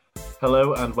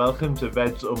Hello and welcome to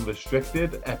Reds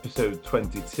Unrestricted, episode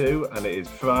 22, and it is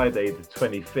Friday the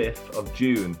 25th of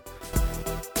June.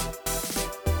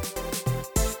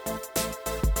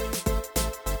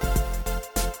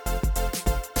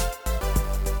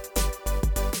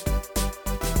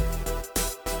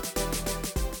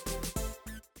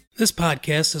 This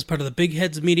podcast is part of the Big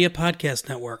Heads Media Podcast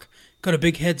Network. Go to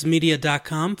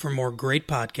bigheadsmedia.com for more great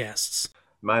podcasts.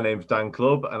 My name's Dan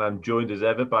Clubb, and I'm joined as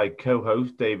ever by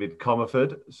co-host David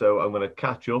Comerford. So I'm going to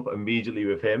catch up immediately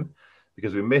with him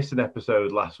because we missed an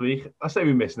episode last week. I say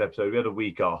we missed an episode. We had a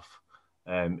week off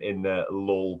in the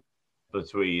lull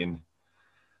between,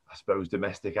 I suppose,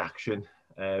 domestic action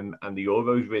and the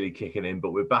Euros really kicking in.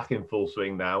 But we're back in full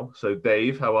swing now. So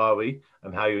Dave, how are we?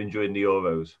 And how are you enjoying the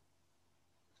Euros?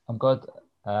 I'm good.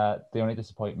 The only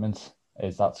disappointment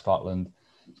is that Scotland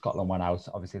went out.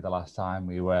 Obviously, the last time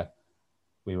we were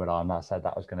on, I said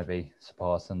that was going to be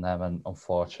supporting them, and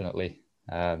unfortunately,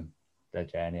 their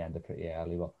journey ended pretty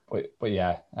early. But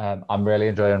yeah, I'm really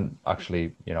enjoying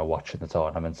actually, watching the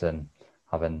tournament and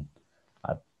having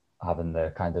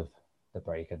the kind of the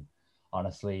break. And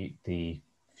honestly, the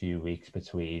few weeks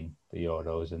between the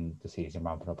Euros and the season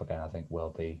ramping up again, I think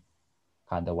will be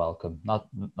kind of welcome. Not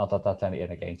that that's anything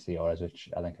against the Euros, which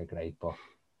I think are great, but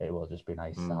it will just be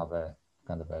nice to have a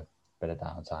kind of a bit of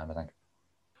downtime, I think.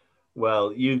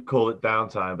 Well, you'd call it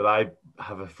downtime, but I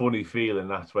have a funny feeling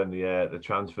that's when the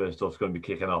transfer stuff's going to be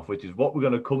kicking off, which is what we're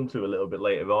going to come to a little bit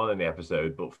later on in the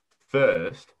episode. But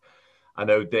first, I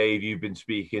know, Dave, you've been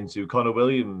speaking to Connor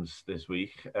Williams this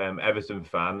week, Everton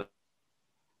fan,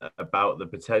 about the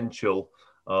potential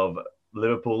of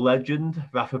Liverpool legend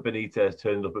Rafa Benitez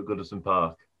turning up at Goodison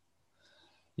Park.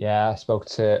 Yeah, I spoke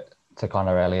to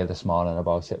Connor earlier this morning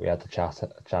about it. We had the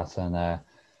chat and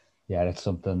yeah, it's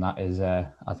something that is,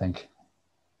 I think,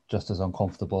 just as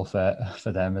uncomfortable for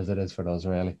them as it is for us,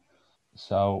 really.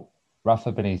 So,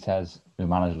 Rafa Benitez, who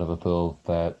managed Liverpool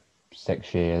for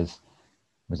 6 years,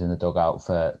 was in the dugout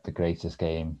for the greatest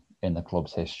game in the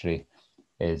club's history,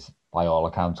 is, by all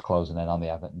accounts, closing in on the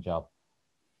Everton job.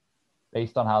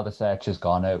 Based on how the search has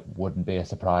gone, it wouldn't be a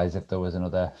surprise if there was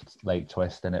another late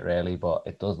twist in it, really, but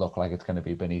it does look like it's going to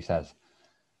be Benitez.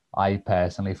 I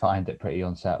personally find it pretty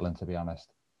unsettling, to be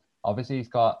honest. Obviously, he's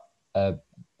got a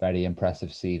very impressive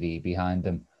CV behind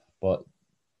him, but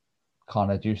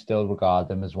Connor, do you still regard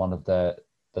him as one of the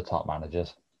top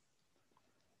managers?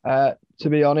 To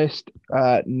be honest,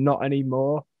 not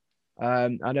anymore. I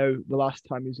know the last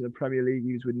time he was in the Premier League,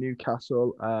 he was with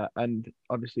Newcastle, and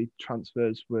obviously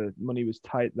money was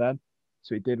tight then,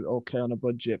 so he did okay on a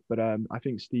budget. But I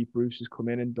think Steve Bruce has come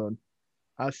in and done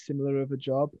as similar of a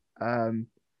job.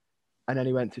 And then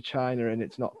he went to China and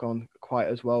it's not gone quite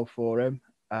as well for him.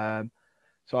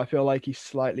 So I feel like he's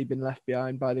slightly been left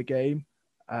behind by the game.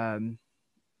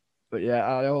 But yeah,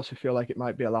 I also feel like it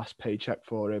might be a last paycheck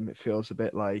for him. It feels a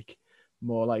bit like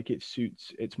more like it's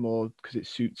more because it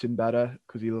suits him better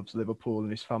because he loves Liverpool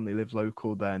and his family live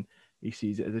local, then he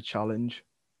sees it as a challenge.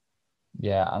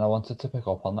 Yeah, and I wanted to pick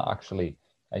up on that actually.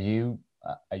 Are you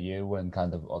and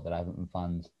kind of other Everton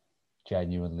fans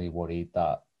genuinely worried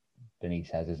that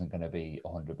Benitez isn't going to be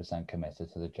 100%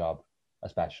 committed to the job,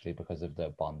 especially because of the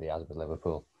bond he has with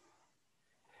Liverpool?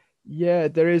 Yeah,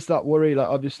 there is that worry. Like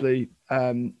obviously,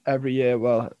 every year,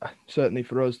 well, certainly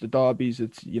for us, the derbies,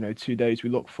 it's 2 days we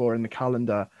look for in the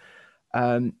calendar,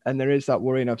 and there is that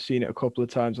worry. And I've seen it a couple of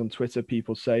times on Twitter.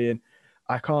 People saying,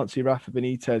 "I can't see Rafa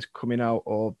Benitez coming out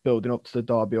or building up to the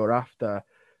derby or after,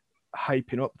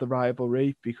 hyping up the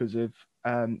rivalry because of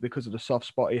the soft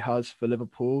spot he has for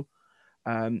Liverpool."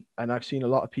 And I've seen a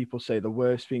lot of people say the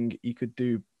worst thing he could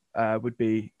do would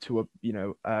be to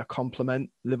compliment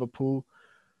Liverpool.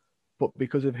 But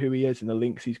because of who he is and the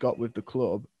links he's got with the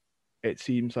club, it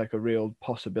seems like a real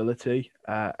possibility.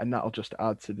 And that'll just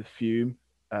add to the fume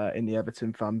in the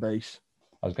Everton fan base.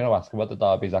 I was going to ask about the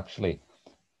derbies, actually.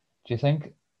 Do you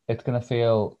think it's going to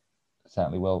feel,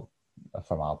 certainly will,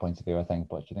 from our point of view, I think,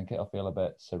 but do you think it'll feel a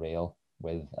bit surreal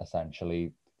with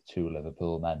essentially two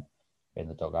Liverpool men in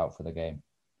the dugout for the game?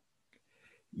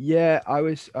 Yeah, I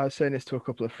was saying this to a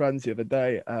couple of friends the other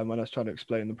day when I was trying to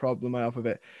explain the problem I have with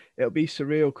it. It'll be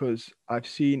surreal because I've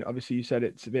seen, obviously you said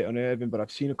it's a bit unnerving, but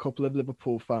I've seen a couple of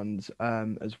Liverpool fans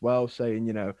as well saying,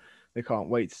 they can't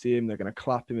wait to see him, they're going to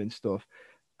clap him and stuff.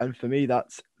 And for me,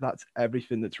 that's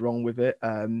everything that's wrong with it.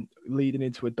 Leading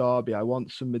into a derby, I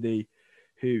want somebody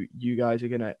who you guys are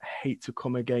going to hate to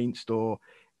come against, or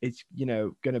it's,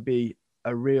 going to be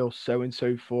a real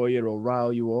so-and-so for you or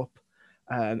rile you up.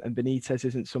 And Benitez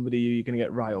isn't somebody who you're going to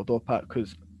get riled up at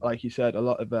because, like you said, a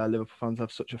lot of Liverpool fans have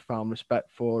such a fond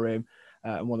respect for him.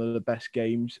 and one of the best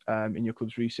games in your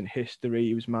club's recent history.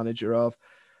 He was manager of.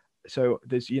 So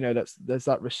there's there's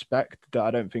that respect that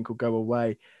I don't think will go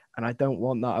away, and I don't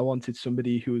want that. I wanted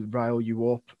somebody who would rile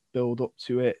you up, build up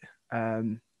to it,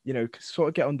 sort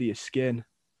of get under your skin.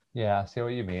 Yeah, I see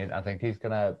what you mean. I think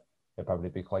he'll probably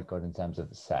be quite good in terms of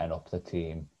setting up the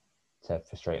team to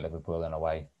frustrate Liverpool in a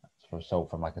way. So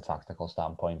from like a tactical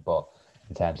standpoint, but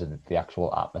in terms of the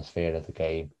actual atmosphere of the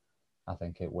game, I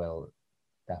think it will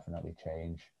definitely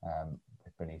change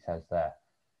with Benitez there.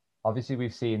 Obviously,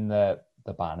 we've seen the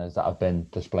banners that have been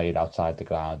displayed outside the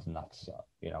ground, and that's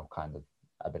kind of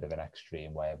a bit of an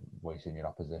extreme way of voicing your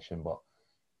opposition. But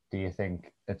do you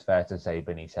think it's fair to say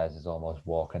Benitez is almost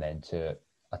walking into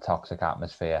a toxic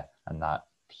atmosphere, and that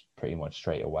pretty much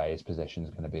straight away his position is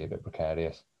going to be a bit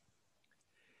precarious?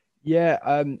 Yeah,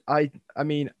 I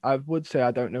mean, I would say I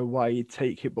don't know why you'd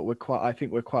take it, but I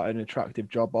think we're quite an attractive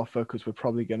job offer because we're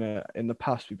probably gonna, in the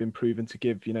past, we've been proven to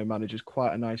give, managers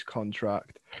quite a nice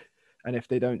contract. And if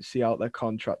they don't see out their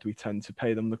contract, we tend to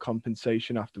pay them the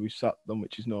compensation after we've sacked them,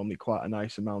 which is normally quite a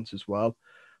nice amount as well.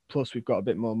 Plus, we've got a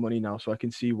bit more money now, so I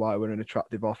can see why we're an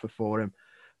attractive offer for him.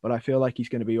 But I feel like he's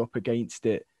going to be up against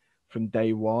it from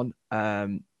day one,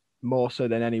 more so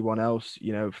than anyone else.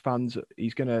 Fans,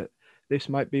 this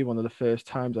might be one of the first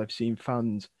times I've seen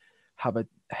fans have a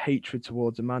hatred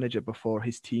towards a manager before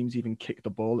his team's even kicked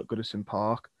the ball at Goodison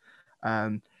Park.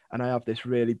 And I have this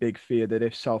really big fear that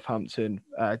if Southampton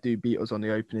do beat us on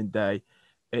the opening day,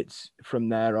 it's from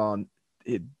there on,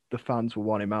 the fans will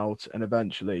want him out. And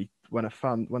eventually, when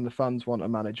the fans want a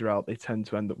manager out, they tend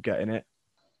to end up getting it.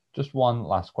 Just one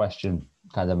last question,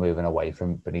 kind of moving away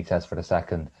from Benitez for a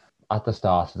second. At the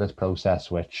start of this process,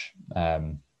 which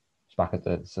was back at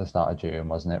the start of June,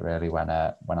 wasn't it, really, when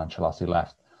Ancelotti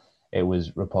left, it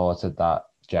was reported that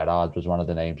Gerrard was one of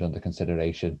the names under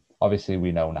consideration. Obviously,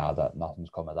 we know now that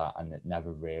nothing's come of that, and it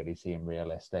never really seemed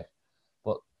realistic.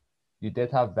 But you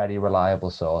did have very reliable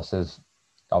sources,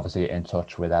 obviously in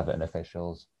touch with Everton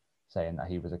officials, saying that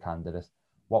he was a candidate.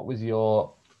 What was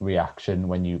your reaction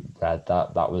when you read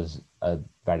that was a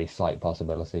very slight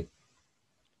possibility?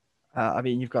 I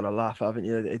mean, you've got to laugh, haven't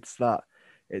you? It's that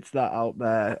out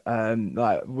there.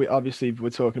 We're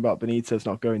talking about Benitez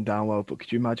not going down well, but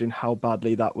could you imagine how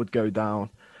badly that would go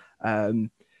down?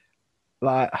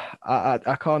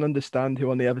 I can't understand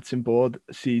who on the Everton board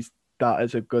sees that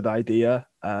as a good idea.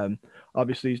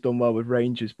 Obviously he's done well with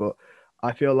Rangers, but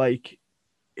I feel like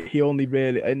he only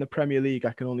really in the Premier League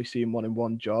I can only see him wanting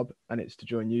one job, and it's to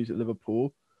join news at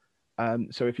Liverpool.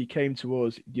 So if he came to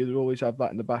us, you'd always have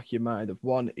that in the back of your mind of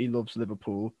one, he loves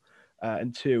Liverpool,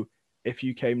 and two, if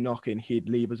you came knocking, he'd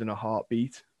leave us in a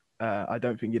heartbeat. I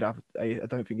don't think he'd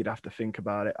have to think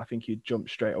about it. I think he'd jump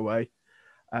straight away.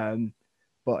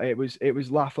 But it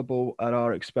was laughable at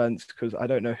our expense because I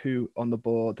don't know who on the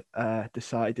board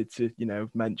decided to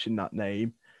mention that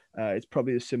name. It's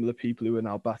probably the similar people who are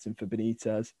now batting for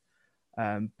Benitez.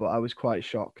 But I was quite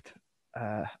shocked,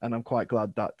 and I'm quite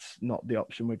glad that's not the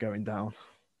option we're going down.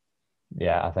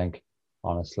 Yeah, I think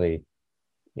honestly,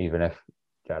 even if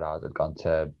Gerrard had gone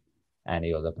to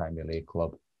any other Premier League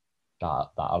club,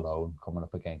 that alone coming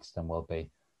up against him will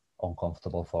be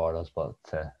uncomfortable for us. But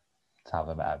to have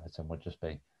him at Everton would just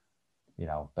be,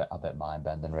 a bit mind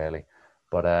bending, really.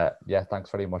 But yeah,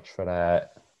 thanks very much for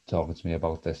talking to me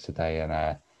about this today,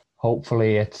 and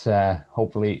hopefully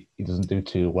he doesn't do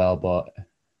too well, but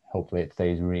hopefully it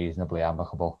stays reasonably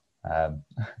amicable,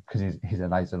 because he's a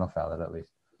nice enough fella at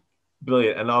least.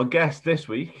 Brilliant. And our guest this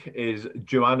week is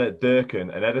Joanna Durkin,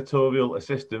 an editorial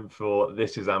assistant for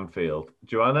This Is Anfield.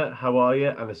 Joanna, how are you?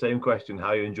 And the same question, how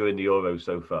are you enjoying the Euros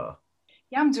so far?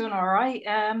 Yeah, I'm doing all right.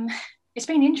 It's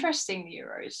been interesting, the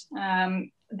Euros.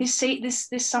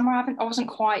 This summer, I wasn't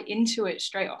quite into it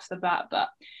straight off the bat, but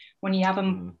when you have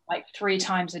them like 3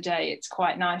 times a day, it's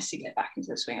quite nice to get back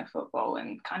into the swing of football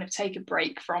and kind of take a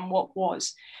break from what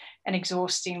was an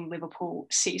exhausting Liverpool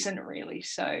season, really.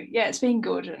 So yeah, it's been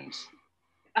good. And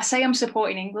I say I'm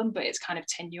supporting England, but it's kind of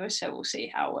tenuous. So we'll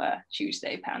see how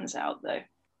Tuesday pans out, though.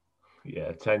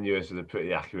 Yeah, tenuous is a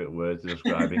pretty accurate word to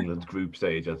describe England's group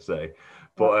stage, I'd say.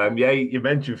 But yeah, you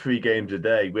mentioned 3 games a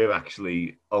day. We're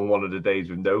actually on one of the days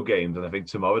with no games, and I think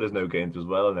tomorrow there's no games as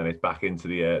well, and then it's back into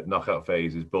the knockout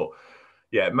phases. But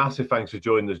yeah, massive thanks for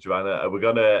joining us, Joanna. We're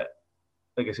gonna,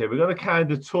 like I said, we're gonna kind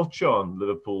of touch on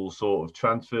Liverpool's sort of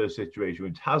transfer situation,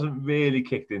 which hasn't really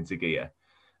kicked into gear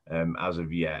as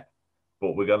of yet.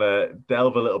 But we're gonna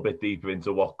delve a little bit deeper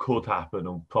into what could happen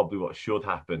and probably what should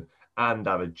happen, and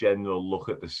have a general look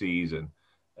at the season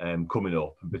coming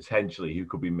up and potentially who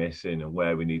could be missing and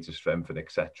where we need to strengthen,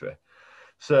 etc.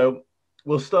 So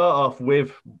we'll start off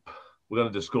with we're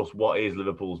going to discuss what is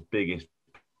Liverpool's biggest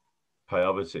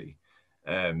priority.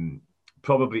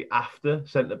 Probably after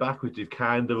centre back, which you've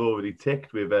kind of already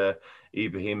ticked with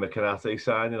Ibrahim Konate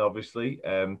signing, obviously.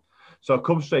 So I'll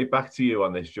come straight back to you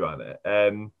on this, Joanna.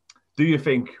 Do you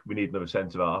think we need another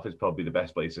centre half? It's probably the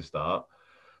best place to start.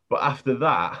 But after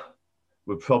that,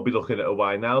 we're probably looking at a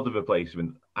Wijnaldum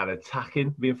replacement and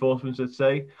attacking reinforcements, I'd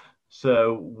say.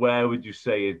 So where would you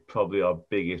say is probably our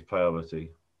biggest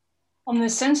priority? On the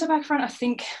centre back front, I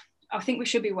think we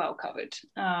should be well covered.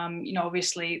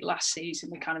 Obviously last season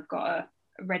we kind of got a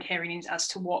red herring as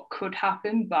to what could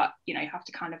happen, but you have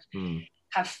to kind of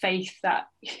have faith that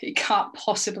it can't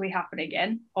possibly happen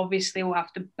again. Obviously we'll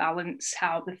have to balance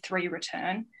how the three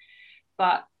return,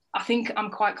 but I think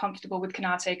I'm quite comfortable with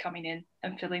Konate coming in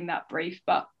and filling that brief.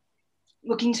 But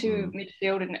looking to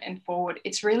midfield and forward,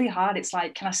 it's really hard. It's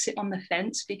like, can I sit on the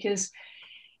fence? Because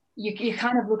you're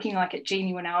kind of looking like at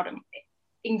Gini Wijnaldum.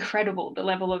 Incredible, the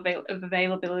level of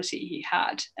availability he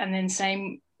had. And then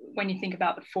same when you think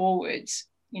about the forwards,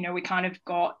 we kind of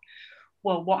got,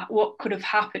 well, what could have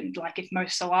happened? Like if Mo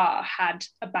Salah had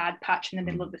a bad patch in the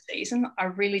middle of the season, I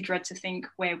really dread to think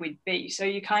where we'd be. So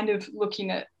you're kind of looking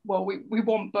at, well, we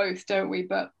want both, don't we?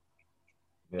 But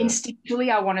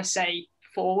instinctually, I want to say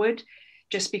forward,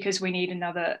 just because we need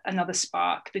another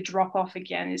spark. The drop off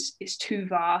again is too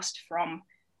vast from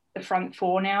the front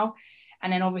four now.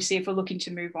 And then obviously if we're looking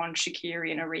to move on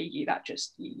Shaqiri and Origi, that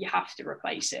just, you have to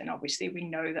replace it. And obviously we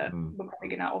know that we're probably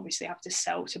going to obviously have to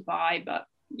sell to buy, but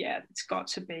yeah, it's got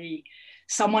to be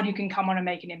someone who can come on and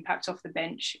make an impact off the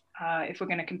bench if we're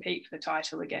going to compete for the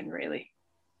title again, really.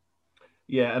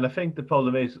 Yeah, and I think the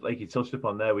problem is, like you touched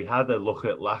upon there, we had a look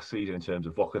at last season in terms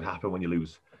of what could happen when you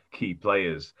lose key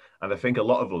players. And I think a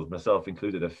lot of us, myself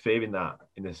included, are fearing that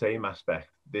in the same aspect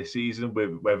this season,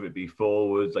 whether it be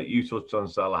forwards, like you touched on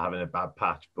Salah having a bad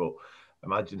patch, but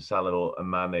imagine Salah or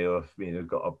Mane or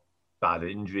got a bad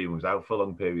injury and was out for a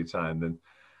long period of time, then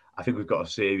I think we've got a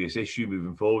serious issue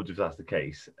moving forward if that's the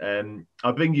case.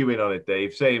 I'll bring you in on it,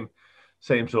 Dave. Same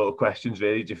sort of questions,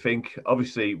 really. Do you think,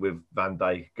 obviously, with Van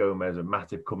Dijk, Gomez, and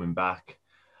Matip coming back,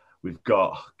 we've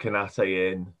got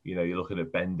Konate in, you're looking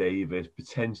at Ben Davies,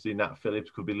 potentially Nat Phillips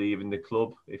could be leaving the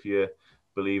club, if you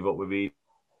believe what we're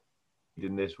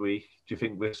reading this week. Do you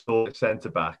think we're still at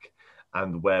centre-back,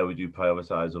 and where would you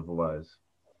prioritise otherwise?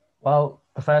 Well,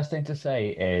 the first thing to say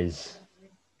is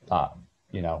that,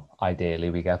 ideally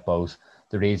we get both.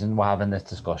 The reason we're having this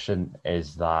discussion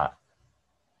is that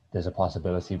there's a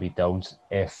possibility we don't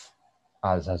if,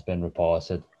 as has been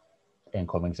reported,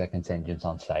 incomings are contingent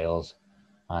on sales.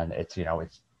 And it's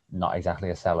not exactly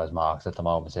a seller's market at the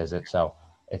moment, is it? So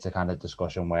it's a kind of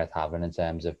discussion worth having in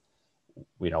terms of,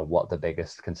 what the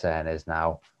biggest concern is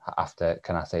now after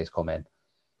Konate's come in.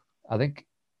 I think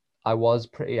I was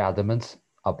pretty adamant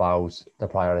about the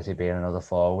priority being another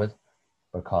forward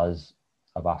because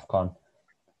of AFCON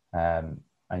and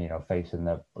facing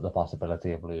the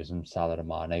possibility of losing Salah and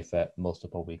Mane for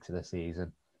multiple weeks of the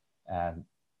season at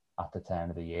the turn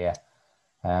of the year.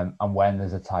 And when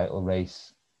there's a title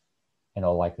race, in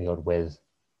all likelihood, with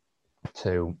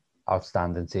two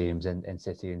outstanding teams in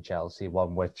City and Chelsea,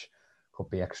 one which could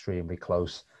be extremely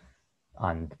close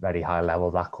and very high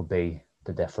level, that could be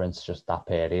the difference, just that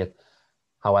period.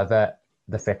 However,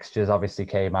 the fixtures obviously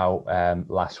came out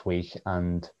last week,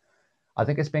 and I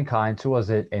think it's been kind to us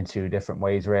in two different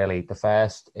ways, really. The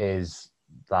first is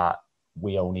that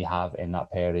we only have in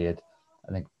that period,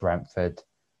 I think, Brentford,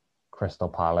 Crystal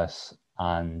Palace,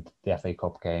 and the FA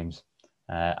Cup games.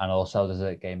 And also there's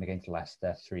a game against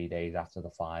Leicester 3 days after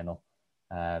the final.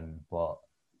 But,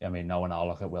 knowing our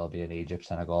luck, it will be an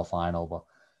Egypt-Senegal final.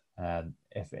 But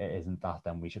if it isn't that,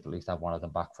 then we should at least have one of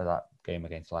them back for that game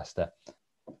against Leicester.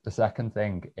 The second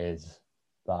thing is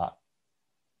that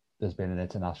there's been an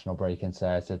international break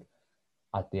inserted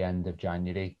at the end of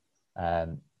January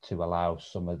to allow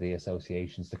some of the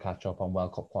associations to catch up on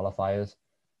World Cup qualifiers,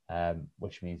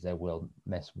 which means they will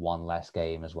miss one less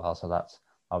game as well. So that's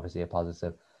obviously a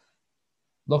positive.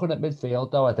 Looking at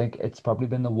midfield, though, I think it's probably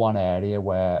been the one area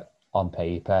where, on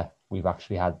paper, we've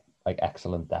actually had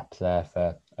excellent depth there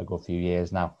for a good few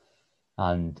years now.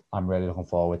 And I'm really looking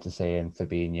forward to seeing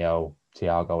Fabinho,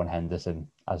 Thiago and Henderson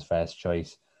as first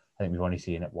choice. I think we've only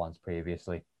seen it once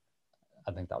previously.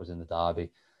 I think that was in the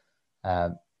derby.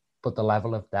 But the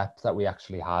level of depth that we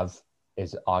actually have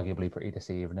is arguably pretty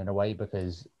deceiving in a way,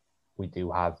 because we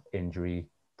do have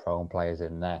injury-prone players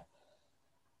in there.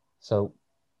 So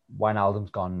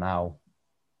Wijnaldum's gone now,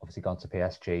 obviously gone to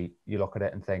PSG. You look at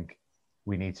it and think,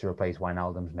 we need to replace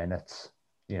Wijnaldum's minutes,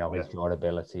 his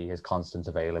durability, his constant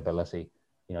availability.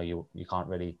 You can't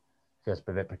really, feels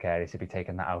a bit precarious to be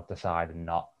taking that out the side and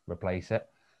not replace it.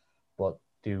 But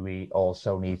do we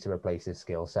also need to replace his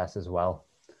skill set as well?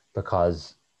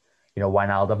 Because,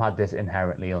 Wijnaldum had this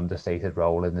inherently understated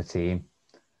role in the team.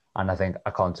 And I think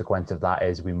a consequence of that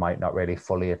is we might not really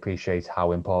fully appreciate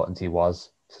how important he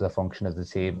was to the function of the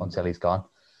team until he's gone.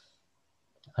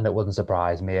 And it wouldn't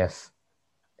surprise me if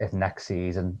next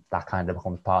season that kind of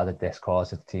becomes part of the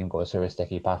discourse, if the team goes through a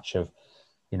sticky patch of,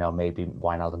 maybe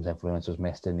Wijnaldum's influence was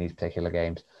missed in these particular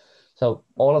games. So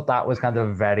all of that was kind of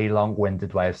a very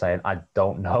long-winded way of saying I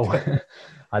don't know.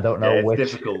 I don't know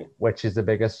which is the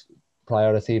biggest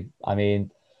priority. I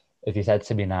mean, if you said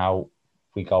to me now,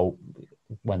 we go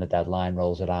when the deadline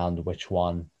rolls around, which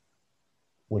one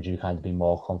would you kind of be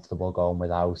more comfortable going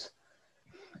without?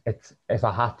 If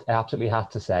I absolutely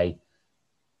had to say,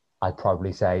 I'd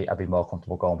probably say I'd be more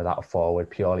comfortable going without a forward,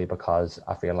 purely because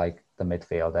I feel like the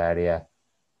midfield area,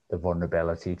 the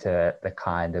vulnerability to the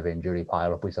kind of injury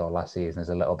pile-up we saw last season is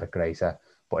a little bit greater,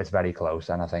 but it's very close.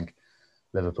 And I think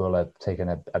Liverpool are taking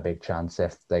a big chance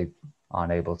if they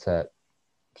aren't able to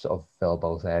sort of fill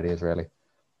both areas, really.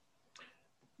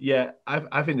 Yeah,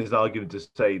 I think there's an argument to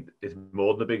say it's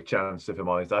more than a big chance, if I'm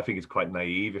honest. I think it's quite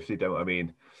naive if they don't. I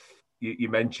mean, you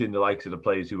mentioned the likes of the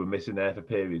players who were missing there for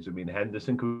periods. I mean,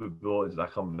 Henderson could be brought into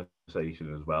that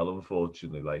conversation as well,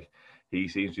 unfortunately. Like, he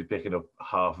seems to be picking up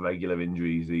half regular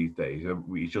injuries these days.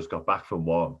 He's just got back from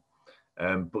one.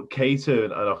 But Keita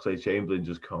and Oxlade-Chamberlain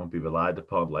just can't be relied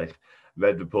upon. Like,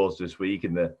 read reports this week,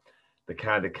 and they're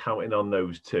kind of counting on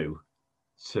those two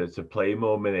to play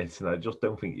more minutes, and I just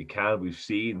don't think you can. We've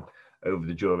seen over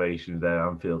the duration of their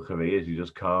Anfield careers, you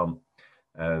just can't.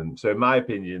 So in my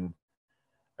opinion,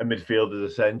 a midfield is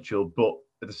essential, but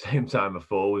at the same time, a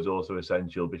forward is also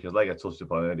essential because, like I touched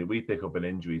upon earlier, we pick up an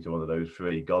injury to one of those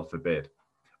three, God forbid,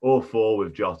 or four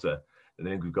with Jota, and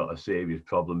I think we've got a serious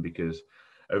problem because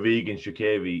Origi and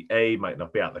Shaqiri, A, might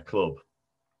not be at the club,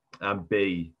 and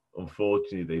B,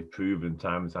 unfortunately, they've proven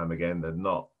time and time again they're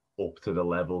not up to the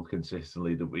level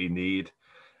consistently that we need.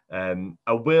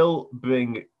 I will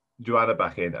bring Joanna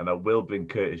back in, and I will bring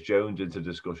Curtis Jones into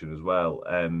discussion as well.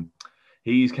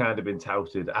 He's kind of been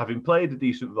touted, having played a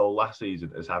decent role last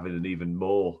season, as having an even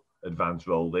more advanced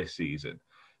role this season.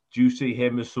 Do you see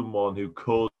him as someone who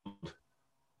could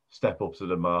step up to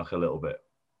the mark a little bit?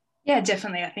 Yeah,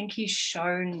 definitely. I think he's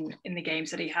shown in the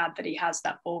games that he has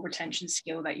that ball retention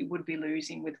skill that you would be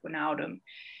losing with Wijnaldum.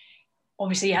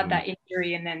 Obviously, he had that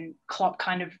injury, and then Klopp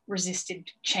kind of resisted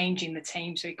changing the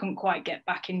team, so he couldn't quite get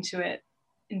back into it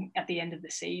at the end of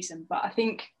the season. But I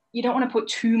think you don't want to put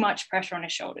too much pressure on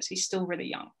his shoulders. He's still really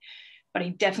young, but he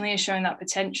definitely has shown that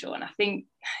potential. And I think,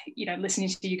 listening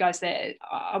to you guys there,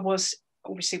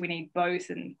 obviously we need both,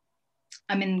 and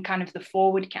I'm in kind of the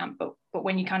forward camp, but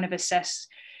when you kind of assess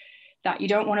that, you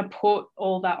don't want to put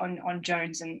all that on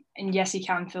Jones, and yes, he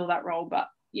can fill that role, but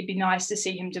it'd be nice to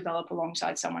see him develop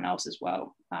alongside someone else as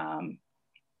well.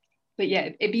 But yeah,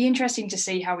 it'd be interesting to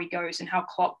see how he goes and how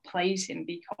Klopp plays him,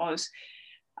 because,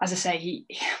 as I say,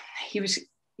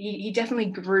 he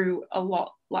definitely grew a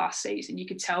lot last season. You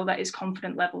could tell that his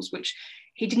confidence levels, which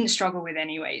he didn't struggle with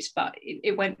anyways, but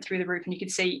it went through the roof, and you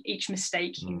could see each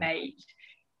mistake he made,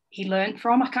 he learned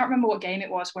from. I can't remember what game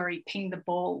it was where he pinged the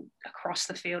ball across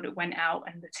the field, it went out,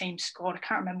 and the team scored. I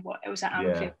can't remember what it was at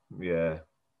Anfield. Yeah.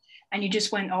 And you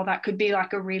just went, oh, that could be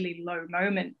like a really low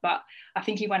moment. But I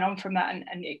think he went on from that,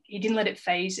 and he didn't let it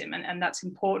phase him. And that's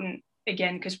important,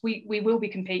 again, because we will be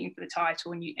competing for the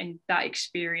title, and that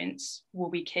experience will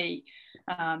be key.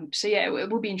 So, yeah, it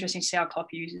will be interesting to see how Klopp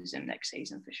uses him next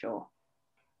season for sure.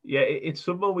 Yeah, it's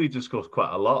someone we discussed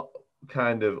quite a lot,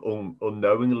 kind of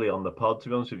unknowingly on the pod, to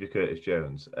be honest with you, Curtis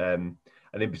Jones. And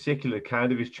in particular,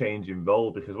 kind of his change in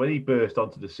role, because when he burst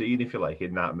onto the scene, if you like,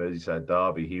 in that Merseyside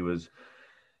derby, he was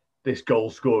this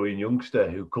goal-scoring youngster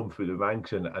who come through the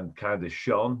ranks and kind of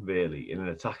shone, really, in an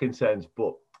attacking sense.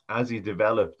 But as he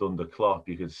developed under Klopp,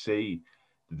 you could see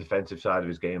the defensive side of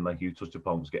his game, like you touched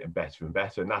upon, was getting better and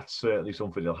better. And that's certainly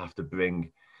something he'll have to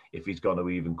bring if he's going to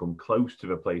even come close to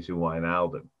replacing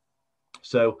Wijnaldum.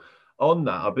 So on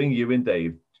that, I'll bring you in,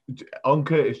 Dave, on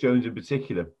Curtis Jones in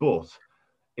particular. But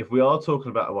if we are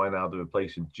talking about a Wijnaldum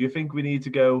replacement, do you think we need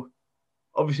to go...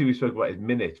 Obviously, we spoke about his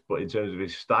minutes, but in terms of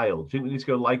his style, do you think we need to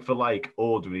go like for like,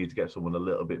 or do we need to get someone a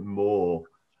little bit more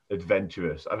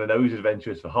adventurous? And I know he's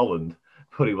adventurous for Holland,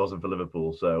 but he wasn't for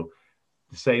Liverpool. So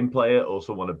the same player or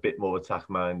someone a bit more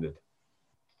attack-minded?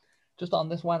 Just on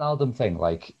this Wijnaldum thing,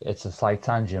 like, it's a slight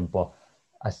tangent, but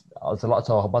there's a lot of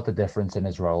talk about the difference in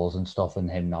his roles and stuff and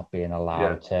him not being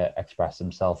allowed to express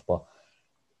himself. But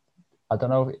I don't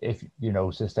know if you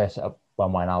noticed this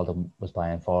when Wijnaldum was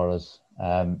playing for us.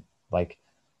 Like,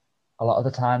 a lot of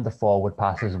the time the forward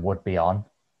passes would be on,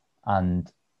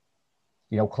 and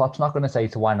Klopp's not going to say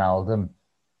to Wijnaldum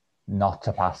not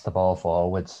to pass the ball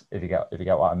forwards, if you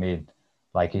get what I mean.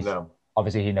 Like,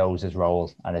 obviously he knows his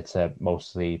role, and it's a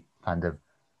mostly kind of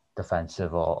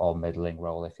defensive or middling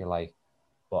role, if you like.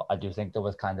 But I do think there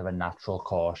was kind of a natural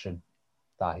caution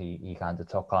that he kind of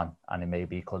took on, and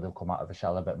maybe he could have come out of his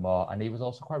shell a bit more. And he was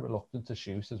also quite reluctant to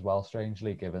shoot as well,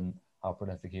 strangely, given how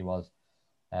prolific he was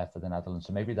for the Netherlands.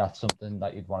 So maybe that's something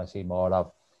that you'd want to see more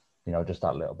of, just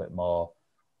that little bit more.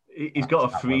 He's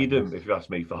got a freedom, if you ask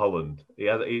me, for Holland.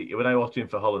 When I watch him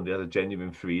for Holland, he has a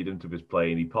genuine freedom to his play,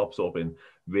 and he pops up in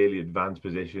really advanced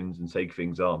positions and take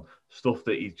things on. Stuff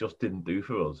that he just didn't do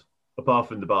for us, apart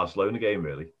from the Barcelona game,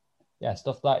 really. Yeah,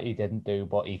 stuff that he didn't do,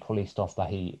 but equally stuff that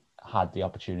he had the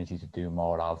opportunity to do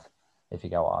more of, if you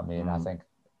get what I mean. I think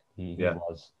he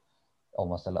was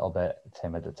almost a little bit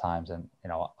timid at times, and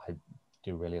I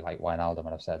do really like Wijnaldum, and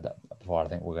I've said that before. I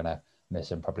think we're gonna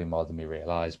miss him probably more than we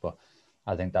realise, but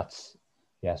I think that's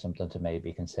something to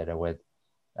maybe consider with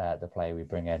the player we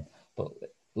bring in. But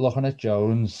looking at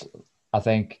Jones, I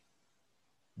think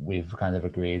we've kind of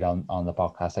agreed on the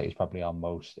podcast that he's probably our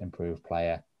most improved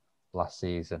player last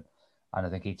season. And I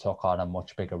think he took on a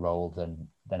much bigger role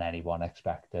than anyone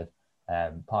expected,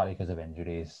 partly because of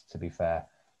injuries, to be fair.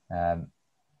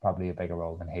 Probably a bigger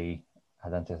role than he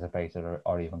had anticipated,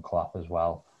 or even Klopp as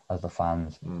well, as the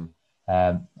fans.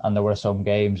 And there were some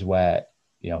games where,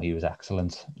 he was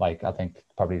excellent. Like, I think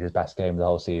probably his best game of the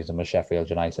whole season was Sheffield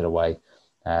United away.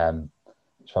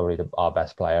 He's probably our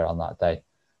best player on that day.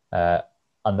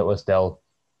 And there was still...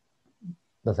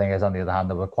 The thing is, on the other hand,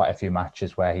 there were quite a few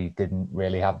matches where he didn't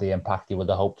really have the impact he would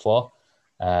have hoped for.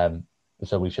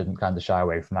 So we shouldn't kind of shy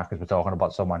away from that, because we're talking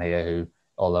about someone here who,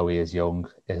 although he is young,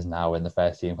 is now in the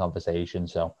first team conversation.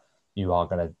 So you are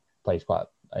going to place quite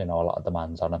a lot of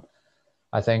demands on him.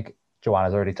 I think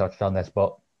Joanna's already touched on this,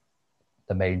 but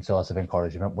the main source of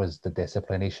encouragement was the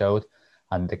discipline he showed.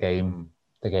 And the game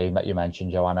that you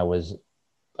mentioned, Joanna, was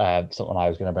something I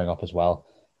was going to bring up as well.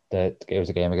 It was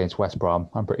a game against West Brom,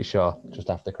 I'm pretty sure, just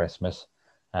after Christmas.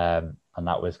 And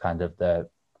that was kind of the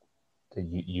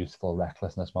youthful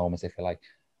recklessness moments, if you like.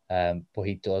 But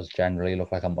he does generally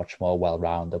look like a much more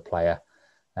well-rounded player.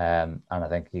 And I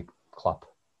think Klopp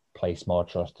placed more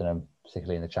trust in him,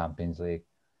 particularly in the Champions League,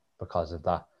 because of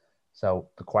that. So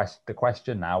the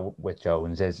question now with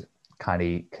Jones is, can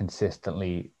he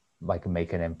consistently make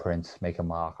an imprint, make a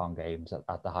mark on games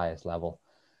at the highest level?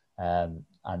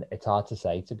 And it's hard to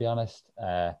say, to be honest.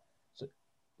 So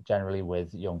generally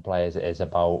with young players, it is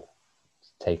about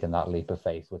taking that leap of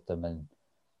faith with them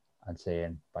and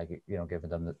seeing, giving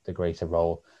them the greater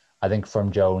role. I think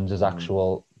from Jones's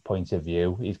actual point of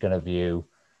view, he's going to view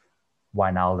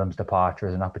Wijnaldum's departure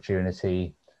as an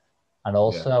opportunity. And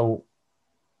also,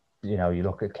 you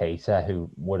look at Keita, who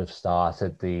would have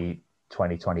started the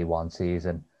 2021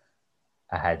 season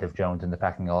ahead of Jones in the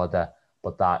pecking order.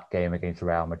 But that game against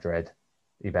Real Madrid,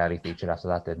 he barely featured after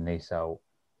that, didn't he? So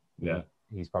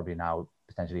he's probably now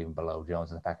potentially even below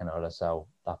Jones in the pecking order. So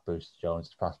that boosts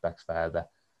Jones' prospects further.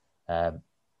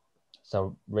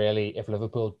 So really, if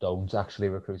Liverpool don't actually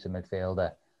recruit a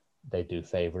midfielder, they do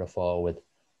favour a forward,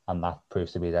 and that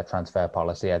proves to be their transfer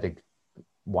policy. I think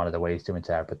one of the ways to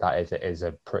interpret that is it is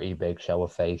a pretty big show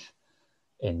of faith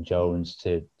in Jones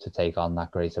to take on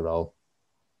that greater role.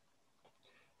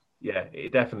 Yeah,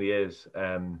 it definitely is.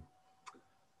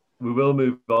 We will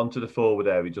move on to the forward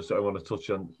area. I want to touch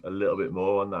on a little bit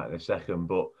more on that in a second.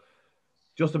 But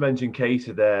just to mention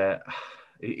Keita there,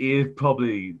 he is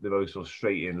probably the most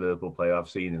frustrating Liverpool player I've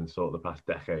seen in sort of the past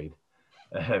decade,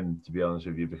 to be honest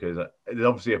with you, because there's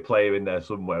obviously a player in there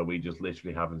somewhere we just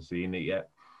literally haven't seen it yet.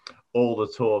 All the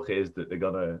talk is that they're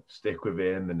going to stick with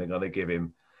him and they're going to give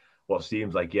him what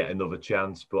seems like yet another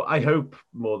chance. But I hope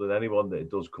more than anyone that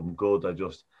it does come good. I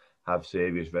just have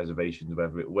serious reservations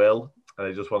whether it will. And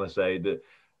I just want to say that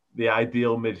the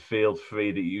ideal midfield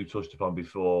three that you touched upon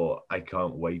before, I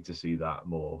can't wait to see that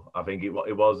more. I think it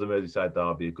was the Merseyside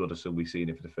derby at Goodison. We've seen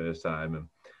it for the first time, and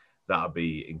that would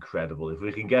be incredible. If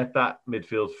we can get that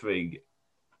midfield three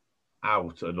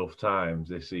out enough times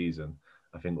this season,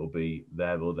 I think we'll be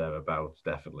there or thereabouts,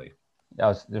 definitely. I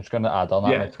was just going to add on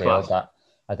that midfield that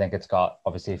I think it's got,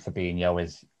 obviously, Fabinho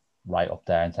is right up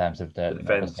there in terms of the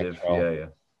defensive,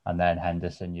 And then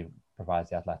Henderson,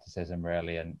 provides the athleticism,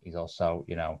 really, and he's also,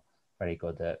 very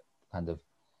good at kind of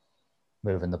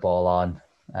moving the ball on,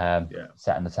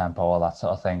 setting the tempo, all that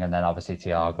sort of thing. And then obviously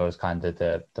Thiago is kind of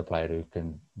the player who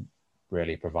can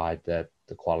really provide the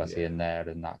quality in there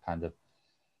and that kind of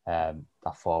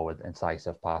that forward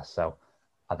incisive pass. So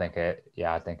I think it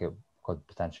could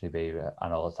potentially be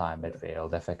an all-time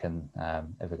midfield if it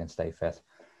can stay fit.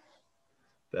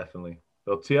 Definitely.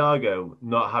 Well, Thiago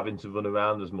not having to run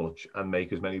around as much and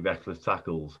make as many reckless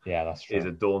tackles that's true. is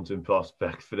a daunting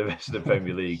prospect for the rest of the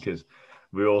Premier League, because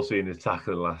we all seen his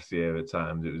tackling last year at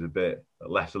times. It was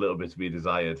left a little bit to be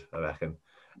desired, I reckon.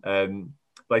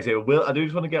 Like I say, I do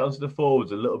just want to get onto the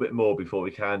forwards a little bit more before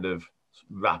we kind of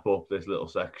wrap up this little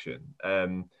section.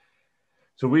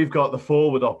 So we've got the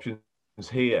forward options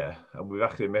here, and we've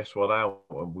actually missed one out,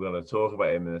 and we're going to talk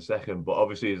about him in a second. But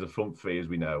obviously, there's a front three, as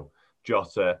we know: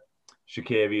 Jota,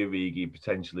 Shaqiri Origi,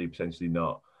 potentially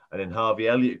not. And then Harvey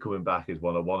Elliott coming back is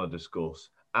one I want to discuss.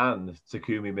 And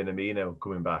Takumi Minamino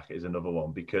coming back is another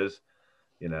one, because,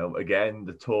 again,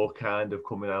 the talk kind of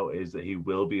coming out is that he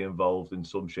will be involved in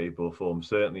some shape or form,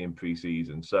 certainly in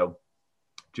pre-season. So,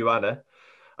 Joanna,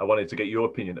 I wanted to get your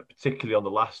opinion, particularly on the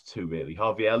last two, really.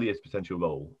 Harvey Elliott's potential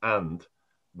role and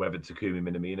whether Takumi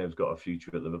Minamino's got a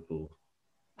future at Liverpool.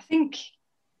 I think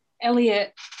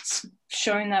Elliott's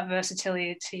shown that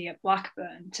versatility at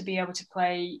Blackburn to be able to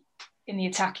play in the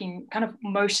attacking, kind of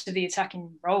most of the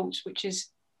attacking roles, which is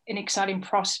an exciting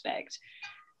prospect.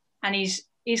 And he's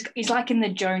like in the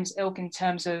Jones ilk in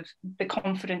terms of the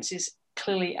confidence is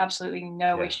clearly absolutely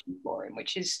no issue for him,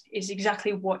 which is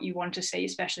exactly what you want to see,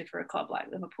 especially for a club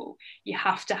like Liverpool. You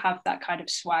have to have that kind of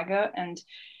swagger. And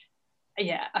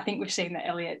yeah, I think we've seen that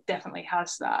Elliott definitely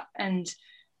has that. And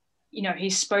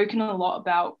he's spoken a lot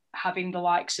about having the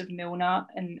likes of Milner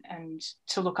and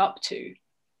to look up to,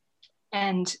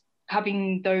 and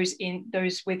having those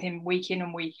with him week in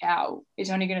and week out is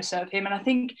only going to serve him. And I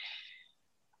think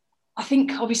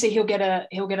obviously he'll get a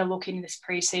look in this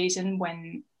preseason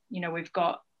when we've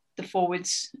got the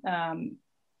forwards,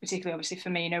 particularly obviously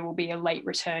Firmino will be a late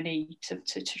returnee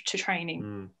to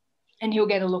training, and he'll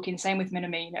get a look in. Same with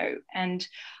Minamino. And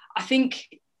I think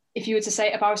if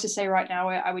I was to say right now,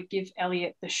 I would give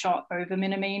Elliott the shot over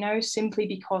Minamino simply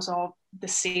because of the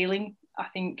ceiling. I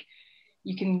think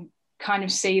you can kind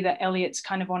of see that Elliott's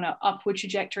kind of on an upward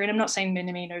trajectory. And I'm not saying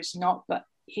Minamino's not, but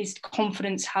his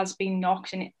confidence has been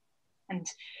knocked, and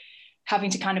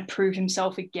having to kind of prove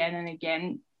himself again and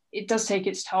again, it does take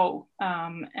its toll.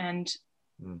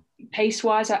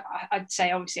 Pace-wise, I'd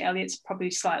say obviously Elliott's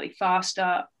probably slightly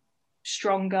faster,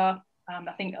 stronger.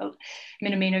 I think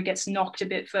Minamino gets knocked a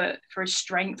bit for his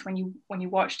strength when you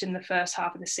watched in the first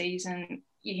half of the season.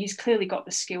 He's clearly got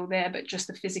the skill there, but just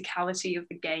the physicality of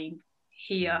the game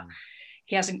here,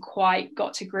 he hasn't quite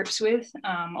got to grips with.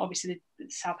 Obviously, the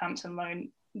Southampton loan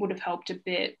would have helped a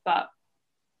bit, but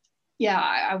yeah,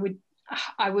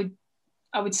 I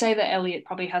would say that Elliott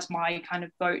probably has my kind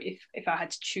of vote if I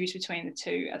had to choose between the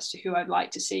two as to who I'd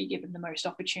like to see given the most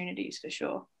opportunities, for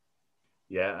sure.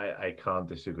 Yeah, I can't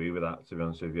disagree with that, to be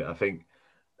honest with you. I think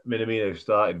Minamino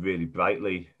started really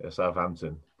brightly at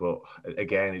Southampton, but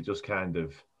again, it just kind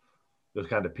of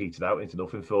petered out into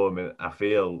nothing for him. And I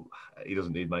feel he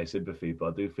doesn't need my sympathy,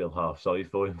 but I do feel half sorry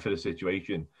for him for the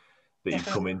situation that he's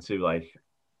come into,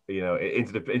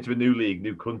 into a new league,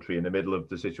 new country, in the middle of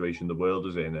the situation the world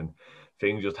is in, and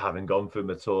things just haven't gone for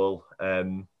him at all.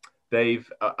 Dave,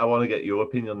 I want to get your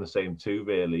opinion on the same too,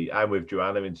 really. I'm with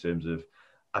Joanna in terms of,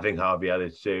 I think Harvey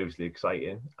Elliott's seriously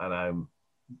exciting, and I'm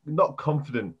not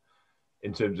confident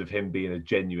in terms of him being a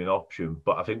genuine option,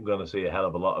 but I think we're going to see a hell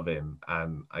of a lot of him,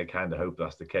 and I kind of hope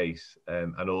that's the case.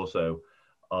 And also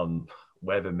on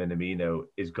whether Minamino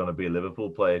is going to be a Liverpool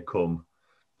player come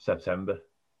September.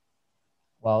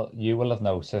 Well, you will have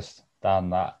noticed,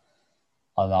 Dan, that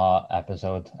on our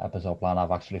episode plan,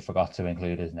 I've actually forgot to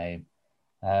include his name,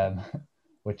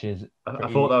 which is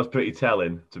I thought that was pretty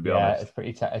telling, to be honest.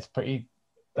 Yeah, it's pretty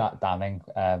damning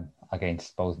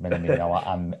against both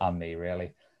Minamino and me,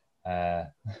 really,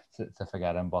 to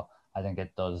forget him. But I think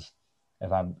it does,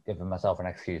 if I'm giving myself an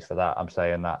excuse for that, I'm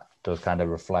saying that does kind of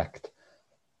reflect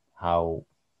how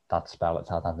that spell at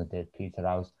Southampton did peter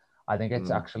out. I think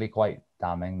it's actually quite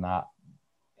damning that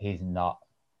he's not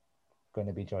going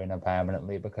to be joining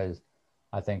permanently, because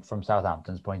I think from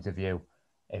Southampton's point of view,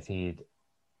 if he'd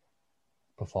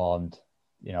performed,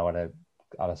 at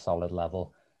a solid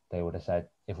level, they would have said,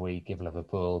 if we give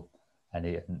Liverpool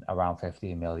around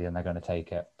 15 million, they're going to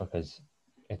take it because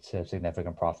it's a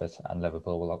significant profit, and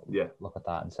Liverpool will look at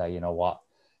that and say, you know what,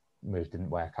 moves didn't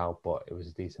work out, but it was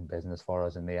a decent business for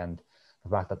us in the end. The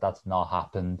fact that that's not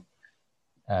happened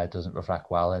doesn't reflect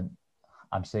well, and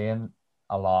I'm seeing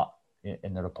a lot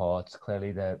in the reports.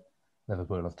 Clearly,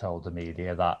 Liverpool have told the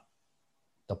media that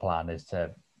the plan is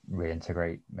to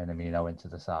reintegrate Minamino into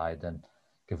the side and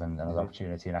give him another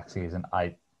opportunity next season.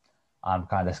 I'm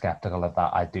kind of skeptical of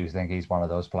that. I do think he's one of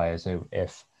those players who,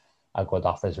 if a good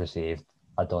offer is received,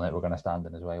 I don't think we're going to stand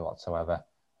in his way whatsoever.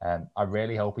 I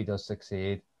really hope he does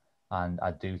succeed. And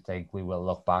I do think we will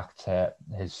look back to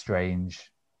his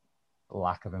strange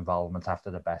lack of involvement after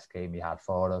the best game he had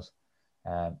for us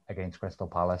against Crystal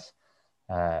Palace.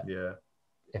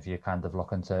 If you're kind of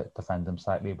looking to defend him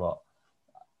slightly, but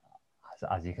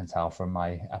as you can tell from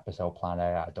my episode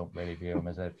planner, I don't really view him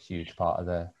as a huge part of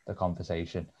the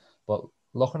conversation. But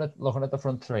looking at the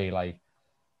front three, like,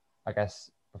 I guess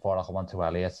before I come on to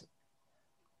Elliot,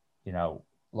 you know,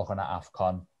 looking at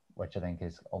AFCON, which I think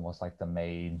is almost like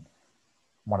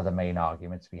one of the main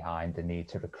arguments behind the need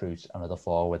to recruit another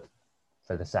forward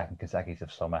for the second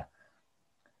consecutive summer.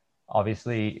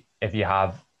 Obviously, if you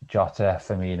have Jota,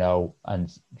 Firmino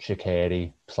and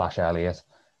Shaqiri / Elliot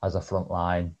as a front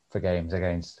line for games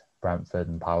against Brentford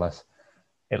and Palace,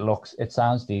 it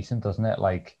sounds decent, doesn't it?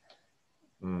 Like,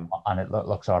 and it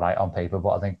looks all right on paper, but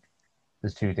I think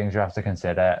there's two things you have to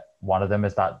consider. One of them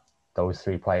is that those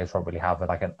three players probably have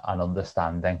like an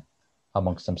understanding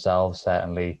amongst themselves,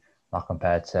 certainly not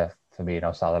compared to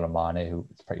Firmino, Salah and Mane, who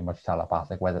it's pretty much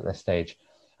telepathic with at this stage.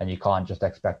 And you can't just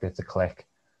expect it to click,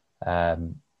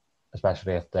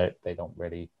 especially if they don't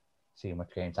really see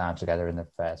much game time together in the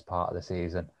first part of the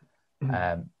season.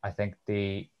 I think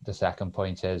the second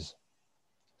point is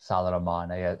Salah and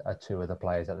Mane are two of the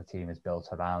players that the team is built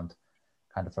around,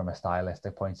 kind of from a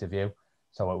stylistic point of view.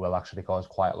 So it will actually cause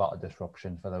quite a lot of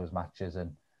disruption for those matches.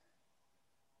 And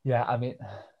yeah, I mean,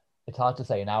 it's hard to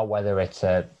say now whether it's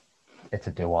a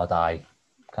do or die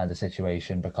kind of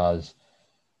situation, because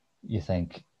you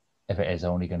think if it is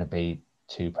only going to be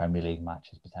 2 Premier League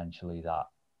matches potentially, that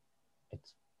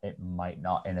it might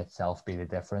not in itself be the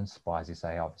difference. But as you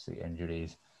say, obviously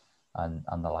injuries and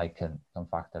the like can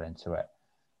factor into it.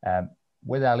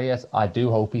 With Elliot, I do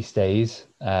hope he stays.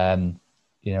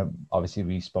 You know, obviously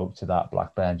we spoke to that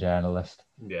Blackburn journalist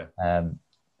a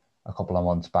couple of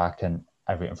months back, and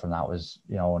everything from that was,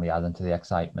 you know, only adding to the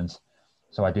excitement.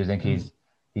 So I do think he's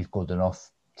good enough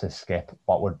to skip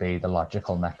what would be the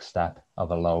logical next step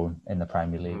of a loan in the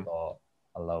Premier League or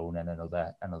a loan in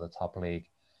another top league.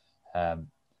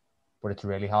 But it's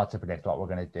really hard to predict what we're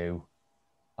going to do.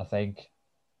 I think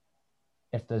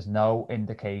if there's no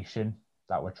indication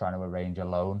that we're trying to arrange a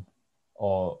loan,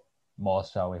 or more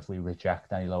so if we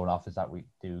reject any loan offers that we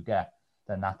do get,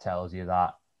 then that tells you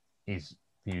that he's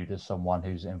viewed as someone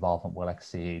whose involvement will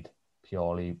exceed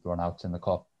purely run-outs in the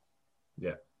cup.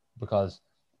 Yeah. Because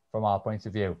from our point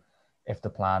of view, if the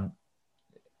plan,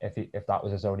 if that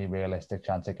was his only realistic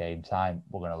chance of game time,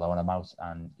 we're going to loan him out,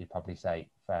 and you'd probably say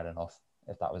fair enough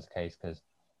if that was the case, because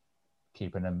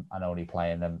keeping him and only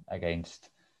playing them against,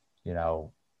 you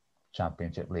know,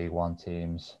 Championship League One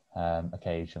teams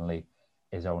occasionally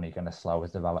is only going to slow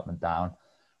his development down.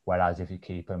 Whereas if you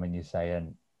keep him and you're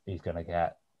saying he's going to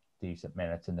get decent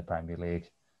minutes in the Premier League,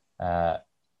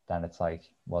 then it's like,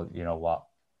 well, you know what,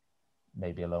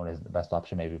 maybe a loan isn't the best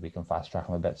option. Maybe we can fast track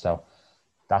him a bit. So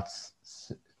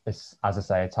it's as I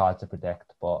say, it's hard to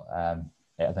predict, but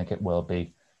I think it will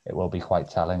be quite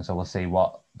telling. So we'll see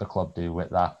what the club do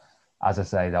with that. As I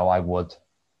say, though, I would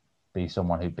be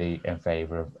someone who'd be in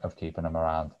favour of keeping him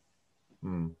around.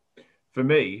 For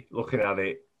me, looking at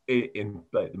it in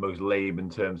like the most layman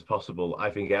terms possible, I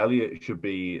think Elliot should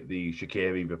be the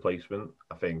Shaqiri replacement.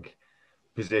 I think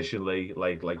positionally,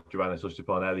 like Joanna touched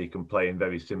upon, Elliot can play in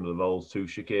very similar roles to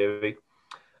Shaqiri.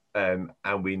 And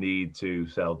we need to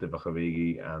sell Divock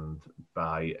Origi and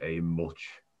buy a much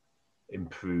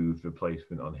improved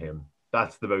replacement on him.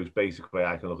 That's the most basic way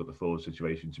I can look at the forward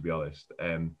situation, to be honest.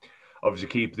 Obviously,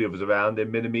 keep the others around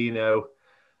him. Minamino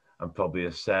and probably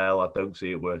a sell. I don't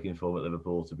see it working for him at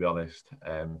Liverpool, to be honest.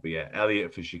 But yeah,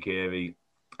 Elliot for Shaqiri,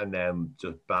 and then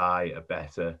just buy a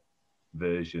better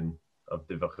version of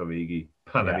Divock Origi.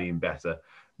 And I mean better.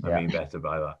 I mean better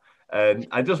by that.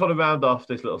 I just want to round off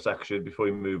this little section before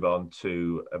we move on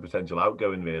to a potential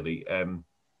outgoing, really.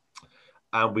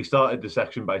 And we started the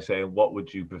section by saying, what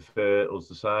would you prefer us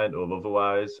to sign or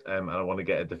otherwise? And I want to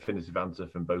get a definitive answer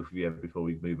from both of you before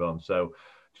we move on. So,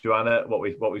 Joanna, what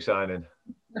we signing?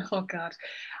 Oh God,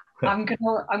 I'm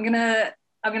gonna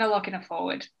lock in a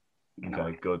forward.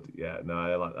 Okay, good. Yeah, no,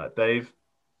 I like that. Dave,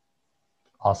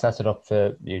 I'll set it up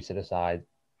for you to decide.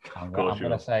 I'm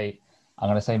gonna say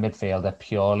midfielder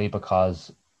purely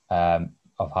because of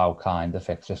how kind the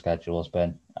fixture schedule's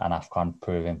been, and AFCON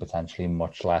proving potentially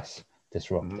much less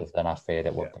disruptive than I feared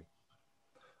it would be.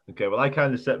 Okay, well, I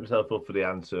kind of set myself up for the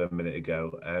answer a minute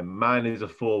ago. Mine is a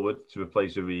forward to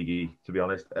replace Origi, to be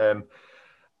honest.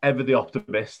 Ever the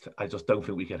optimist, I just don't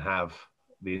think we can have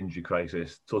the injury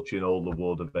crisis, touching all the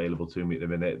wood available to me at the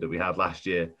minute that we had last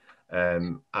year.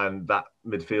 And that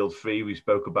midfield three we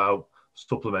spoke about,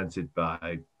 supplemented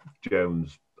by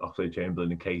Jones,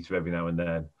 Oxlade-Chamberlain and Keita every now and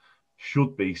then,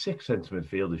 should be 6 centre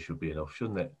midfielders should be enough,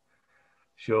 shouldn't it?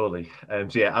 Surely. So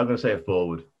yeah, I'm going to say a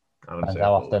forward. Depends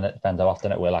how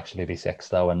often it will actually be 6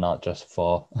 though, and not just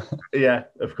 4. Yeah,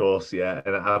 of course, yeah.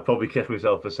 And I'll probably kick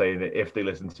myself for saying it if they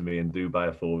listen to me and do buy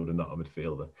a forward and not a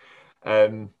midfielder.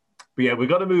 But yeah, we've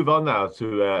got to move on now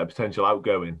to a potential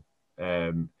outgoing.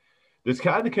 This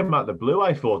kind of came out of the blue,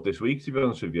 I thought, this week, to be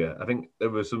honest with you. I think there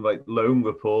were some like loan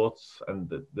reports, and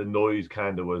the noise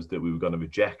kind of was that we were going to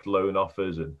reject loan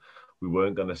offers and we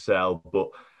weren't going to sell. But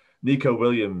Nico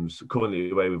Williams,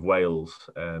 currently away with Wales,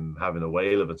 having a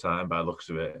whale of a time by the looks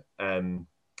of it.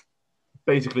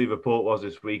 Basically, the report was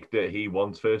this week that he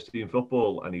wants first team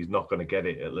football and he's not going to get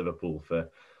it at Liverpool for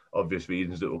obvious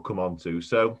reasons that we'll come on to.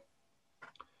 So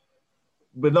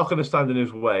we're not going to stand in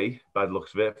his way by the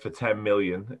looks of it. For 10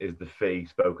 million is the fee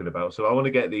spoken about. So I want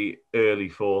to get the early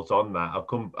thoughts on that. I'll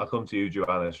come to you,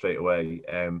 Joanna, straight away.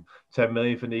 10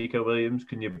 million for Nico Williams.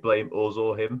 Can you blame us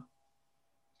or him?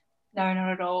 No,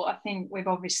 not at all. I think we've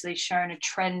obviously shown a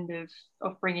trend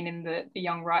of bringing in the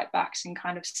young right backs and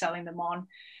kind of selling them on.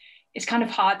 It's kind of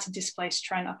hard to displace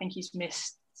Trent. I think he's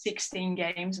missed 16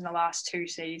 games in the last 2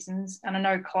 seasons. And I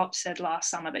know Klopp said last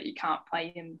summer that you can't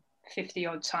play him 50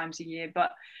 odd times a year, and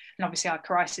obviously our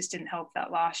crisis didn't help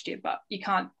that last year, but you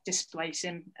can't displace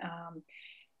him.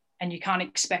 And you can't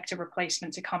expect a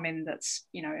replacement to come in that's,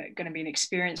 going to be an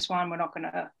experienced one. We're not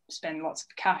going to spend lots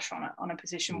of cash on a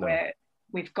position where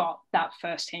we've got that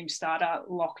first team starter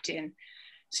locked in.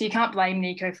 So you can't blame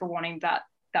Nico for wanting that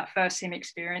first team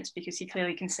experience, because he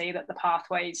clearly can see that the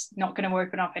pathway's not going to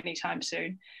open up anytime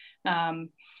soon. And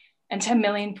 10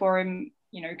 million for him,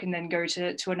 can then go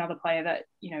to another player that,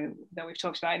 that we've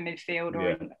talked about in midfield or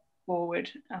in forward.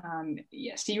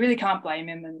 So you really can't blame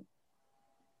him.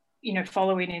 And,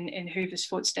 following in Hoover's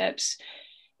footsteps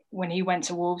when he went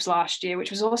to Wolves last year,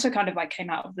 which was also kind of like came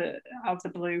out of the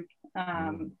blue.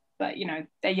 But,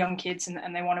 they're young kids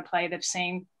and they want to play. They've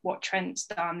seen what Trent's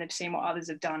done. They've seen what others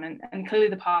have done. And clearly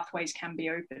the pathways can be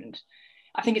opened.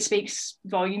 I think it speaks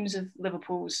volumes of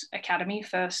Liverpool's academy,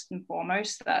 first and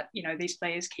foremost, that, these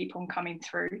players keep on coming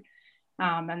through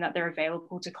and that they're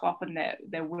available to Klopp and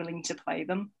they're willing to play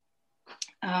them.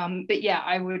 But yeah,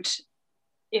 I would,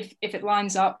 if it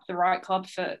lines up the right club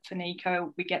for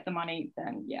Nico, we get the money,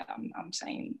 then yeah, I'm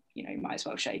saying, you might as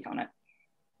well shake on it.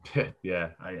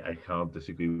 Yeah, I can't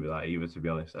disagree with that either, to be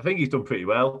honest. I think he's done pretty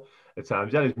well at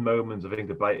times. He had his moments. I think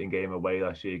the Brighton game away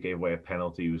last year, gave away a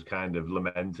penalty. He was kind of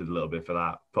lamented a little bit for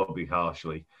that, probably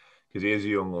harshly, because he is a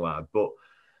young lad. But,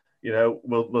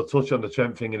 we'll touch on the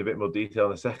Trent thing in a bit more detail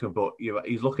in a second. But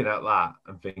he's looking at that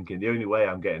and thinking, the only way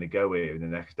I'm getting a go here in the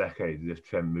next decade is if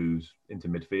Trent moves into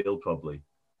midfield, probably.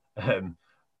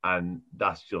 And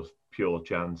that's just pure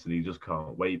chance. And he just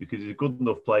can't wait, because he's a good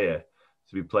enough player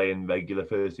to be playing regular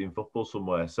first team football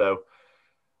somewhere. So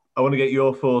I want to get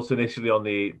your thoughts initially on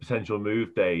the potential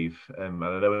move, Dave. And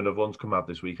I know another one's come out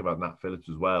this week about Nat Phillips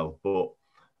as well. But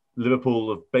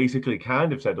Liverpool have basically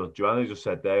kind of said what Joanna just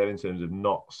said there in terms of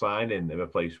not signing a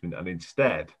replacement and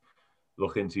instead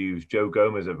looking to use Joe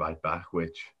Gomez at right back,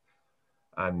 which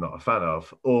I'm not a fan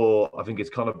of. Or I think it's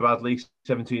Conor Bradley,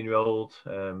 17-year-old,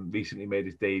 recently made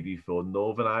his debut for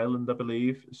Northern Ireland, I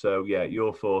believe. So yeah,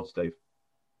 your thoughts, Dave.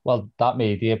 Well, that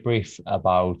media brief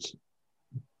about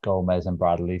Gomez and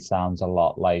Bradley sounds a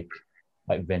lot like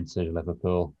vintage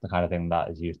Liverpool, the kind of thing that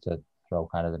is used to throw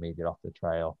kind of the media off the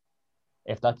trail.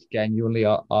 If that's genuinely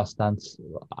our stance,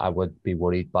 I would be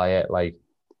worried by it. Like,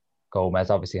 Gomez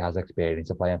obviously has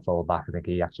experience of playing full back. I think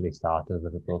he actually started his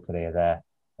Liverpool career there,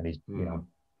 and he's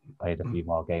played a few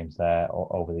more games there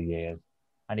over the years.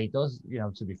 And he does,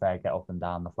 to be fair, get up and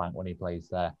down the flank when he plays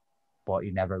there. But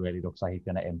he never really looks like he's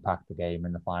going to impact the game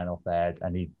in the final third,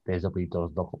 and he visibly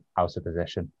does look out of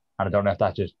position. And I don't know if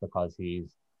that's just because he's,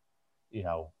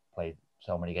 played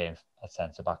so many games at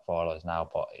centre back for us now,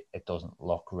 but it doesn't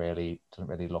really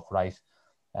look right.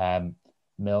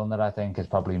 Milner, I think, is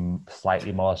probably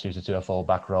slightly more suited to a full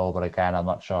back role, but again, I'm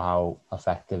not sure how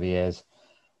effective he is.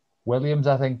 Williams,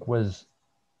 I think,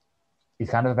 he's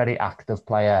kind of a very active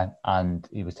player, and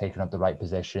he was taking up the right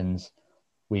positions.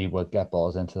 We would get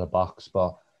balls into the box,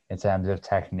 but in terms of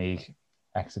technique,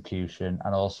 execution,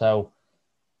 and also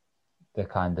the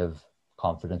kind of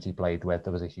confidence he played with,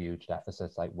 there was a huge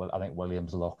deficit. Like, I think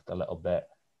Williams looked a little bit,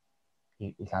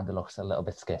 he kind of looks a little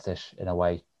bit skittish in a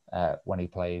way when he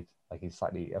played. Like, he's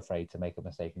slightly afraid to make a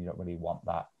mistake, and you don't really want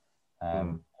that.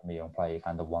 From a young player, you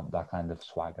kind of want that kind of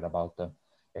swagger about them,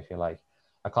 if you like.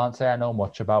 I can't say I know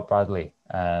much about Bradley,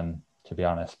 to be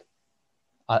honest.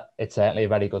 It's certainly a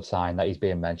very good sign that he's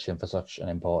being mentioned for such an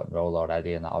important role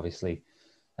already, and that obviously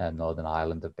Northern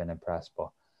Ireland have been impressed. But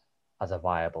as a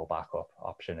viable backup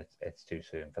option, it's too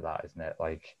soon for that, isn't it?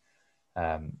 Like,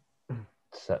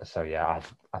 so yeah,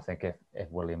 I think if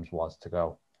Williams was to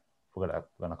go, we're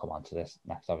gonna come on to this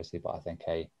next, obviously, but I think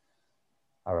a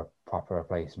proper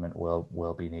replacement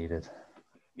will be needed.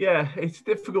 Yeah, it's a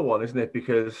difficult one, isn't it?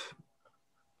 Because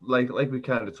like we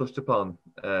kind of touched upon,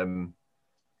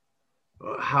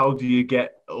 how do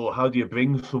you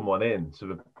bring someone in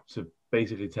to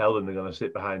basically tell them they're going to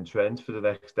sit behind Trent for the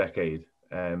next decade?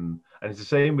 And it's the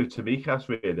same with Tsimikas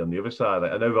really on the other side.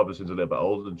 Like, I know Robertson's a little bit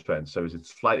older than Trent, so it's a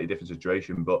slightly different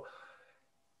situation. But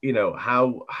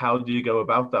how do you go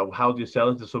about that? How do you sell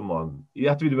it to someone? You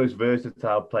have to be the most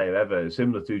versatile player ever,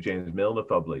 similar to James Milner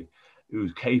probably,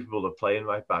 who's capable of playing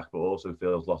right back, but also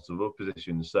fills lots of other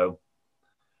positions. So,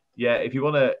 yeah, if you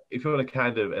want to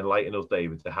kind of enlighten us,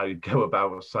 David, to how you go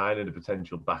about signing a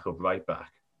potential backup right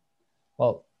back.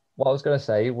 Well, what I was going to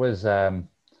say was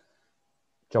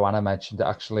Joanna mentioned it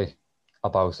actually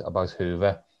about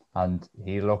Hoover, and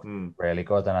he looked really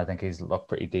good, and I think he's looked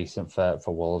pretty decent for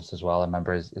Wolves as well. I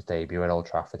remember his debut at Old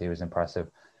Trafford; he was impressive.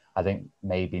 I think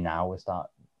maybe now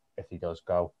if he does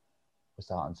go, we're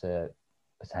starting to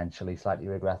potentially slightly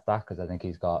regret that, because I think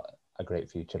he's got a great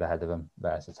future ahead of him,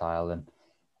 versatile, and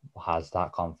has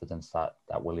that confidence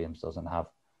that Williams doesn't have.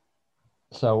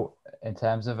 So in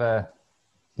terms of a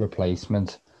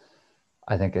replacement,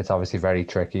 I think it's obviously very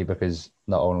tricky, because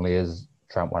not only is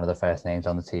Trent one of the first names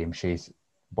on the team sheet,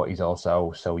 but he's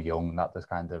also so young that there's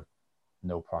kind of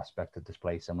no prospect to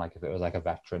displace him. Like if it was like a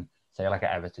veteran, say like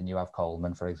at Everton, you have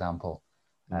Coleman, for example,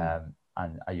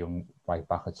 and a young right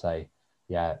back would say,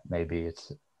 yeah, maybe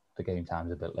the game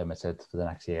time's a bit limited for the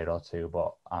next year or two,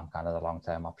 but I'm kind of the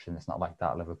long-term option. It's not like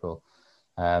that at Liverpool.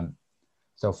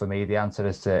 So for me, the answer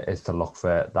is to look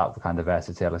for that kind of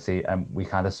versatility. And we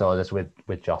kind of saw this with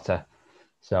Jota.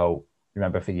 So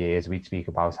remember, for years, we'd speak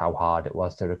about how hard it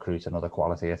was to recruit another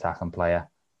quality attacking player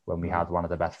when we had one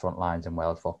of the best front lines in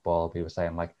world football. We were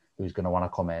saying, like, who's going to want to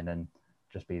come in and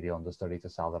just be the understudy to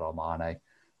Salah or Mane?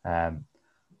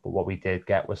 But what we did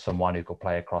get was someone who could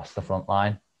play across the front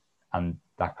line. And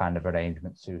that kind of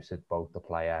arrangement suited both the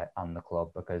player and the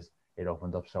club, because it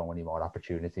opened up so many more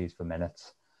opportunities for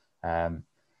minutes.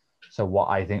 So what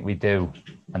I think we do,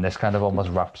 and this kind of almost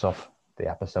wraps up the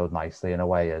episode nicely in a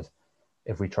way, is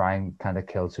if we try and kind of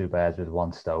kill two birds with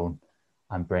one stone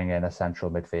and bring in a central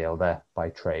midfielder by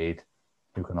trade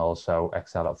who can also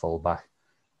excel at fullback.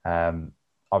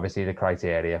 Obviously, the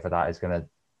criteria for that is going to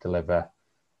deliver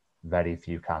very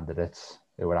few candidates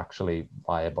who are actually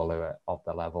viable, who are of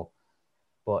the level.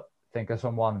 But think of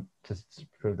someone, to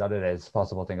prove that it is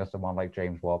possible, think of someone like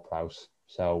James Ward-Prowse.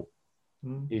 So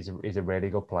he's a really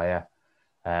good player,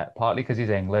 partly because he's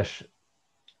English.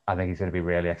 I think he's going to be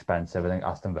really expensive. I think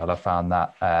Aston Villa found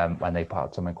that when they put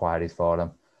out some inquiries for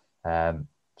him.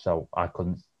 So I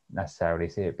couldn't necessarily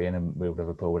see it being a move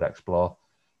Liverpool would explore.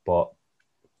 But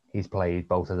he's played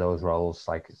both of those roles,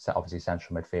 like obviously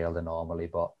central midfielder normally,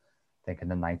 but I think in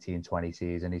the 1920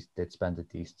 season, he did spend a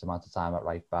decent amount of time at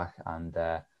right back. And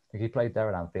I think he played there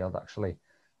at Anfield, actually.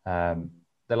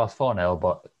 They lost 4-0,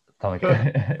 but I don't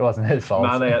think it wasn't his fault.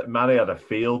 Mane had a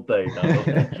field day.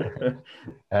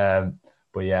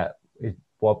 But yeah,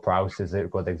 Ward-Prowse is a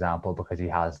good example, because he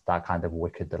has that kind of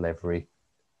wicked delivery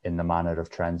in the manner of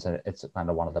Trent, and it's kind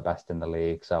of one of the best in the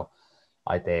league. So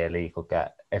ideally, he could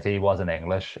get, if he wasn't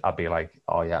English, I'd be like,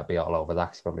 oh yeah, I'd be all over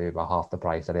that. He's probably about half the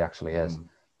price that he actually is.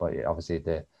 But obviously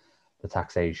the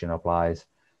taxation applies.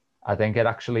 I think it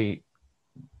actually,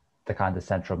 the kind of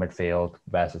central midfield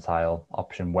versatile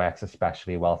option works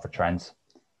especially well for Trent,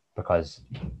 because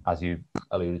as you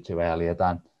alluded to earlier,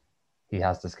 Dan, he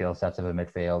has the skill set of a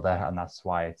midfielder, and that's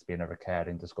why it's been a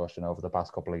recurring discussion over the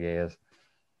past couple of years.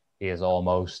 He is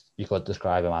almost, you could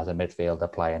describe him as a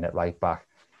midfielder playing at right back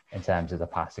in terms of the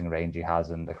passing range he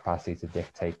has and the capacity to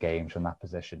dictate games from that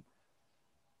position.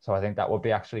 So I think that would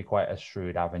be actually quite a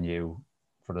shrewd avenue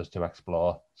for us to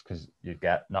explore, because you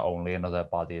get not only another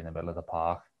body in the middle of the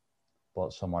park,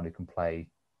 but someone who can play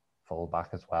full back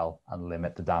as well and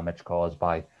limit the damage caused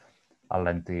by a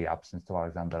lengthy absence to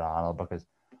Alexander-Arnold. Because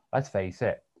let's face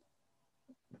it,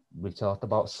 we've talked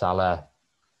about Salah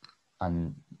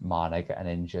and Mane getting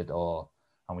injured,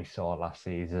 and we saw last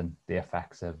season the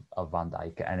effects of Van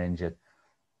Dijk getting injured.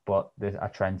 But there's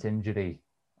a Trent injury,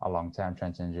 a long-term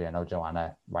Trent injury. I know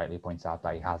Joanna rightly points out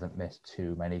that he hasn't missed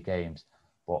too many games,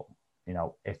 but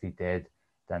if he did,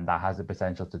 then that has the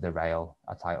potential to derail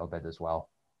a title bid as well,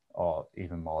 or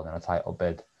even more than a title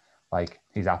bid. Like,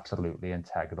 he's absolutely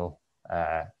integral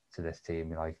to this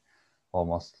team, like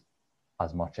almost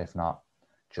as much, if not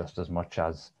just as much,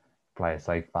 as players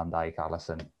like Van Dijk,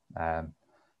 Alisson,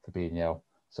 Fabinho,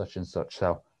 such and such.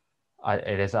 So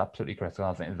it is absolutely critical.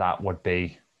 I think that would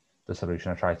be the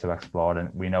solution I try to explore.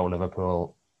 And we know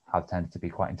Liverpool have tended to be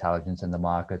quite intelligent in the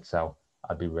market, so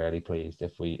I'd be really pleased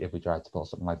if we tried to pull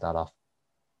something like that off.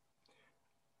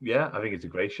 Yeah, I think it's a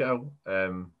great show.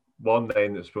 One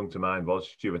name that sprung to mind was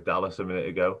Stuart Dallas a minute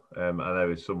ago. I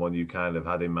know it's someone you kind of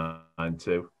had in mind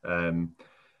too.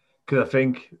 Because I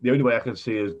think the only way I can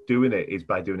see us doing it is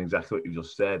by doing exactly what you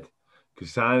just said.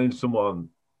 Because signing someone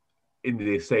in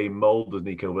the same mould as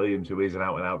Nico Williams, who is an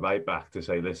out-and-out right-back, to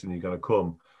say, listen, you're going to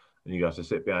come and you have to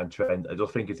sit behind Trent, I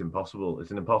just think it's impossible. It's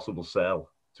an impossible sell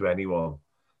to anyone.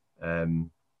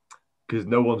 Because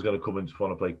no one's going to come and just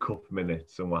want to play cup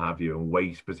minutes and what have you and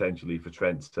wait potentially for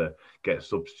Trent to get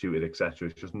substituted, etc.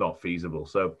 It's just not feasible.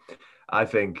 So I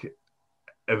think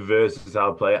a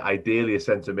versatile player, ideally a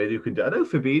centre mid who can do. I know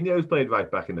Fabinho's played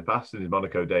right back in the past in his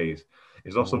Monaco days.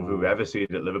 It's not something we've ever seen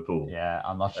at Liverpool. Yeah,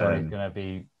 I'm not sure he's going to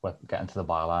be getting to the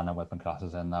byline and whipping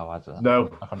crosses in though. No,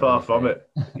 far from it.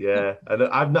 Yeah, and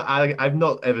I've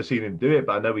not ever seen him do it,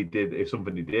 but I know he did. If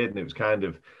something he did, and it was kind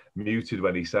of muted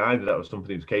when he signed, that was something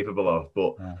he was capable of.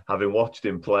 But having watched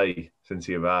him play since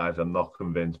he arrived, I'm not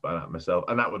convinced by that myself.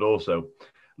 And that would also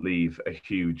leave a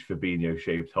huge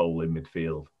Fabinho-shaped hole in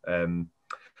midfield.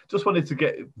 Just wanted to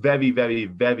get very, very,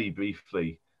 very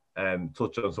briefly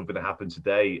touch on something that happened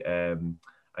today.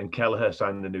 And Kelleher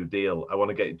signed a new deal. I want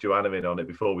to get Joanna in on it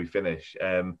before we finish.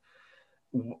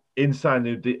 In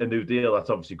signing a new deal, that's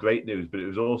obviously great news, but it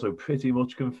was also pretty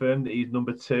much confirmed that he's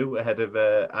number 2 ahead of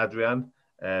Adrian.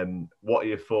 What are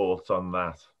your thoughts on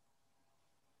that?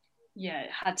 Yeah,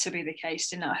 it had to be the case,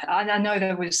 didn't it? I know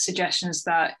there was suggestions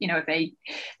that, you know,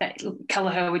 that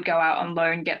Kelleher would go out on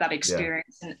loan, get that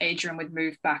experience, and Adrian would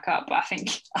move back up. But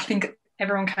I think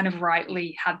everyone kind of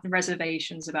rightly had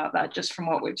reservations about that just from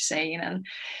what we've seen. And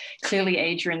clearly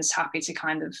Adrian's happy to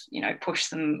kind of, you know, push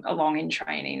them along in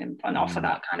training and offer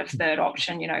that kind of third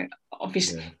option. You know,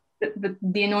 obviously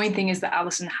the annoying thing is that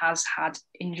Alisson has had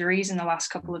injuries in the last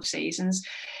couple of seasons.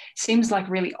 Seems like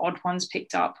really odd ones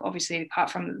picked up, obviously,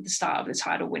 apart from the start of the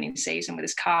title winning season with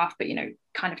his calf, but, you know,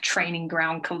 kind of training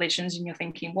ground collisions. And you're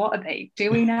thinking, what are they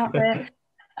doing out there?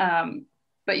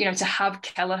 But, you know, to have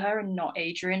Kelleher and not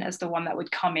Adrian as the one that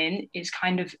would come in is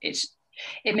kind of,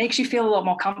 it makes you feel a lot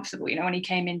more comfortable. You know, when he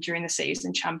came in during the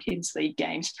season, Champions League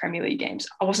games, Premier League games,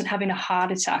 I wasn't having a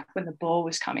heart attack when the ball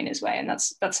was coming his way. And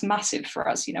that's massive for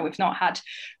us. You know, we've not had,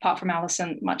 apart from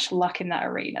Alisson, much luck in that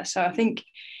arena. So I think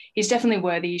he's definitely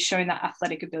worthy. He's showing that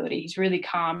athletic ability. He's really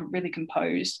calm, really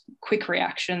composed, quick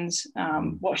reactions.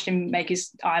 Watched him make his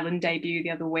Ireland debut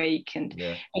the other week. And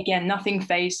again, nothing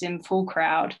fazed him, full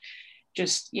crowd.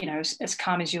 Just, you know, as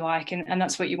calm as you like. And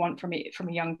that's what you want from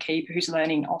a young keeper who's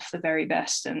learning off the very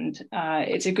best. And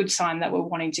it's a good sign that we're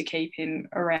wanting to keep him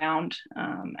around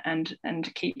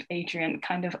and keep Adrian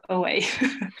kind of away.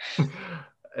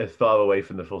 As far away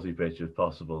from the footy pitch as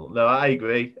possible. No, I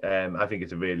agree. I think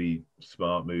it's a really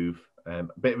smart move. A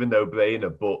bit of a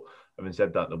no-brainer, but having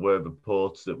said that, there were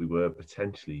reports that we were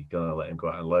potentially going to let him go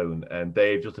out on loan. And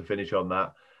Dave, just to finish on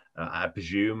that, I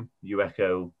presume you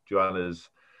echo Joanna's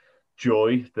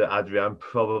joy that Adrian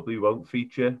probably won't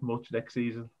feature much next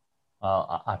season.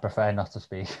 Well, I prefer not to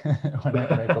speak when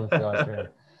it comes to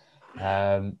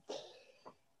Adrian.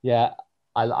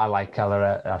 I like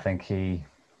Kelleher. I think he,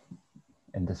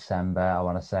 in December, I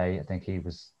want to say, I think he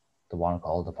was the one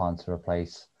called upon to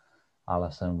replace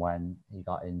Alisson when he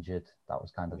got injured. That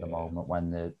was kind of the moment when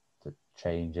the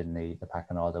change in the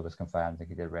pecking order was confirmed. I think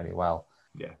he did really well.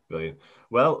 Yeah, brilliant.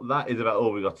 Well, that is about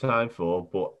all we've got time for.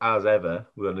 But as ever,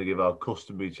 we're going to give our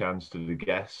customary chance to the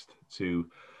guest to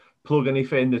plug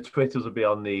anything. The Twitters will be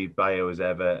on the bio as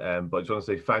ever. But I just want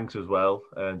to say thanks as well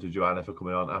to Joanna for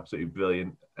coming on. Absolutely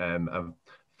brilliant. I've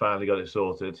finally got it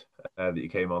sorted that you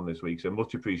came on this week. So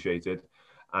much appreciated.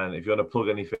 And if you want to plug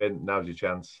anything, now's your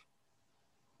chance.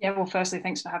 Yeah, well, firstly,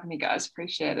 thanks for having me, guys.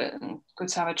 Appreciate it. And good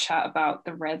to have a chat about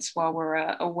the Reds while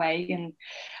we're away and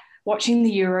watching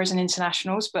the Euros and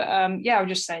internationals. But I'll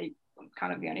just say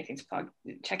kind of the only thing to plug,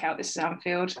 check out This Is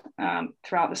Anfield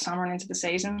throughout the summer and into the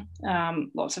season.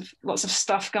 Lots of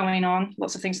stuff going on,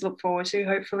 lots of things to look forward to,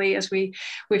 hopefully, as we've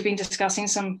been discussing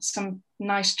some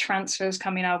nice transfers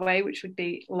coming our way, which would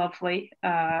be lovely.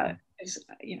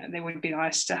 You know, they would be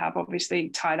nice to have obviously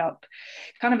tied up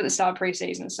kind of at the start of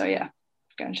pre-season. So yeah,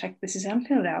 go and check This Is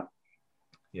Anfield out.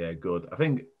 Yeah, good. I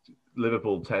think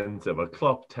Liverpool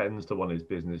Klopp tends to want his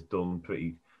business done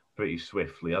pretty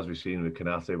swiftly, as we've seen with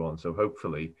Canate one. So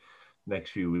hopefully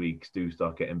next few weeks do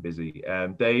start getting busy.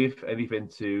 Dave, anything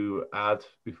to add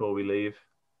before we leave?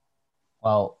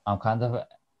 Well, I'm kind of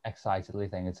excitedly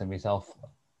thinking to myself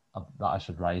that I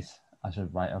should write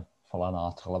a full-on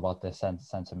article about this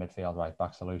centre midfield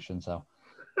right-back solution. So,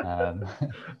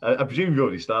 I presume you've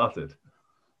already started.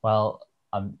 Well,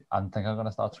 I'm thinking I'm going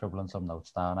to start scribbling some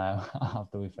notes down now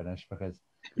after we finish, because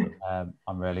I'm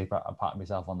patting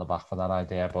myself on the back for that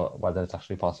idea, but whether it's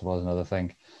actually possible is another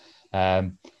thing.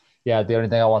 The only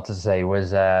thing I wanted to say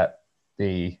was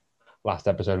the last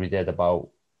episode we did about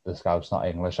the Scouts Not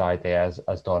English idea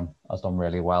has done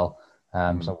really well.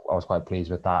 So I was quite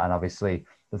pleased with that. And obviously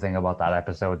the thing about that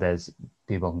episode is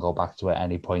people can go back to it at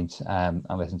any point and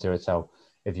listen to it. So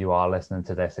if you are listening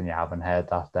to this and you haven't heard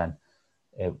that, then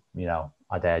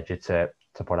I'd urge you to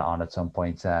put it on at some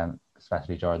point,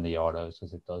 especially during the Euros,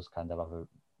 because it does kind of have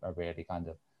a really kind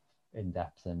of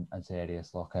in-depth and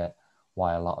serious look at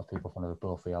why a lot of people from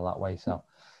Liverpool feel that way. So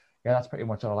yeah, that's pretty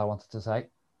much all I wanted to say.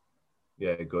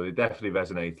 Yeah, good. It definitely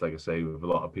resonates, like I say, with a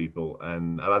lot of people.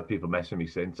 And I've had people messaging me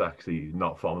since, actually,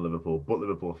 not from Liverpool, but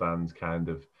Liverpool fans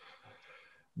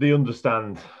they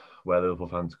understand where Liverpool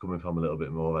fans are coming from a little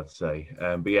bit more, I'd say.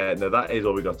 But yeah, no, that is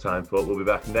all we got time for. We'll be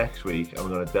back next week and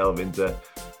we're going to delve into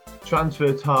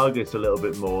transfer targets a little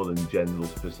bit more than general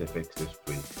specifics this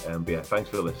week. But yeah,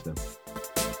 thanks for listening.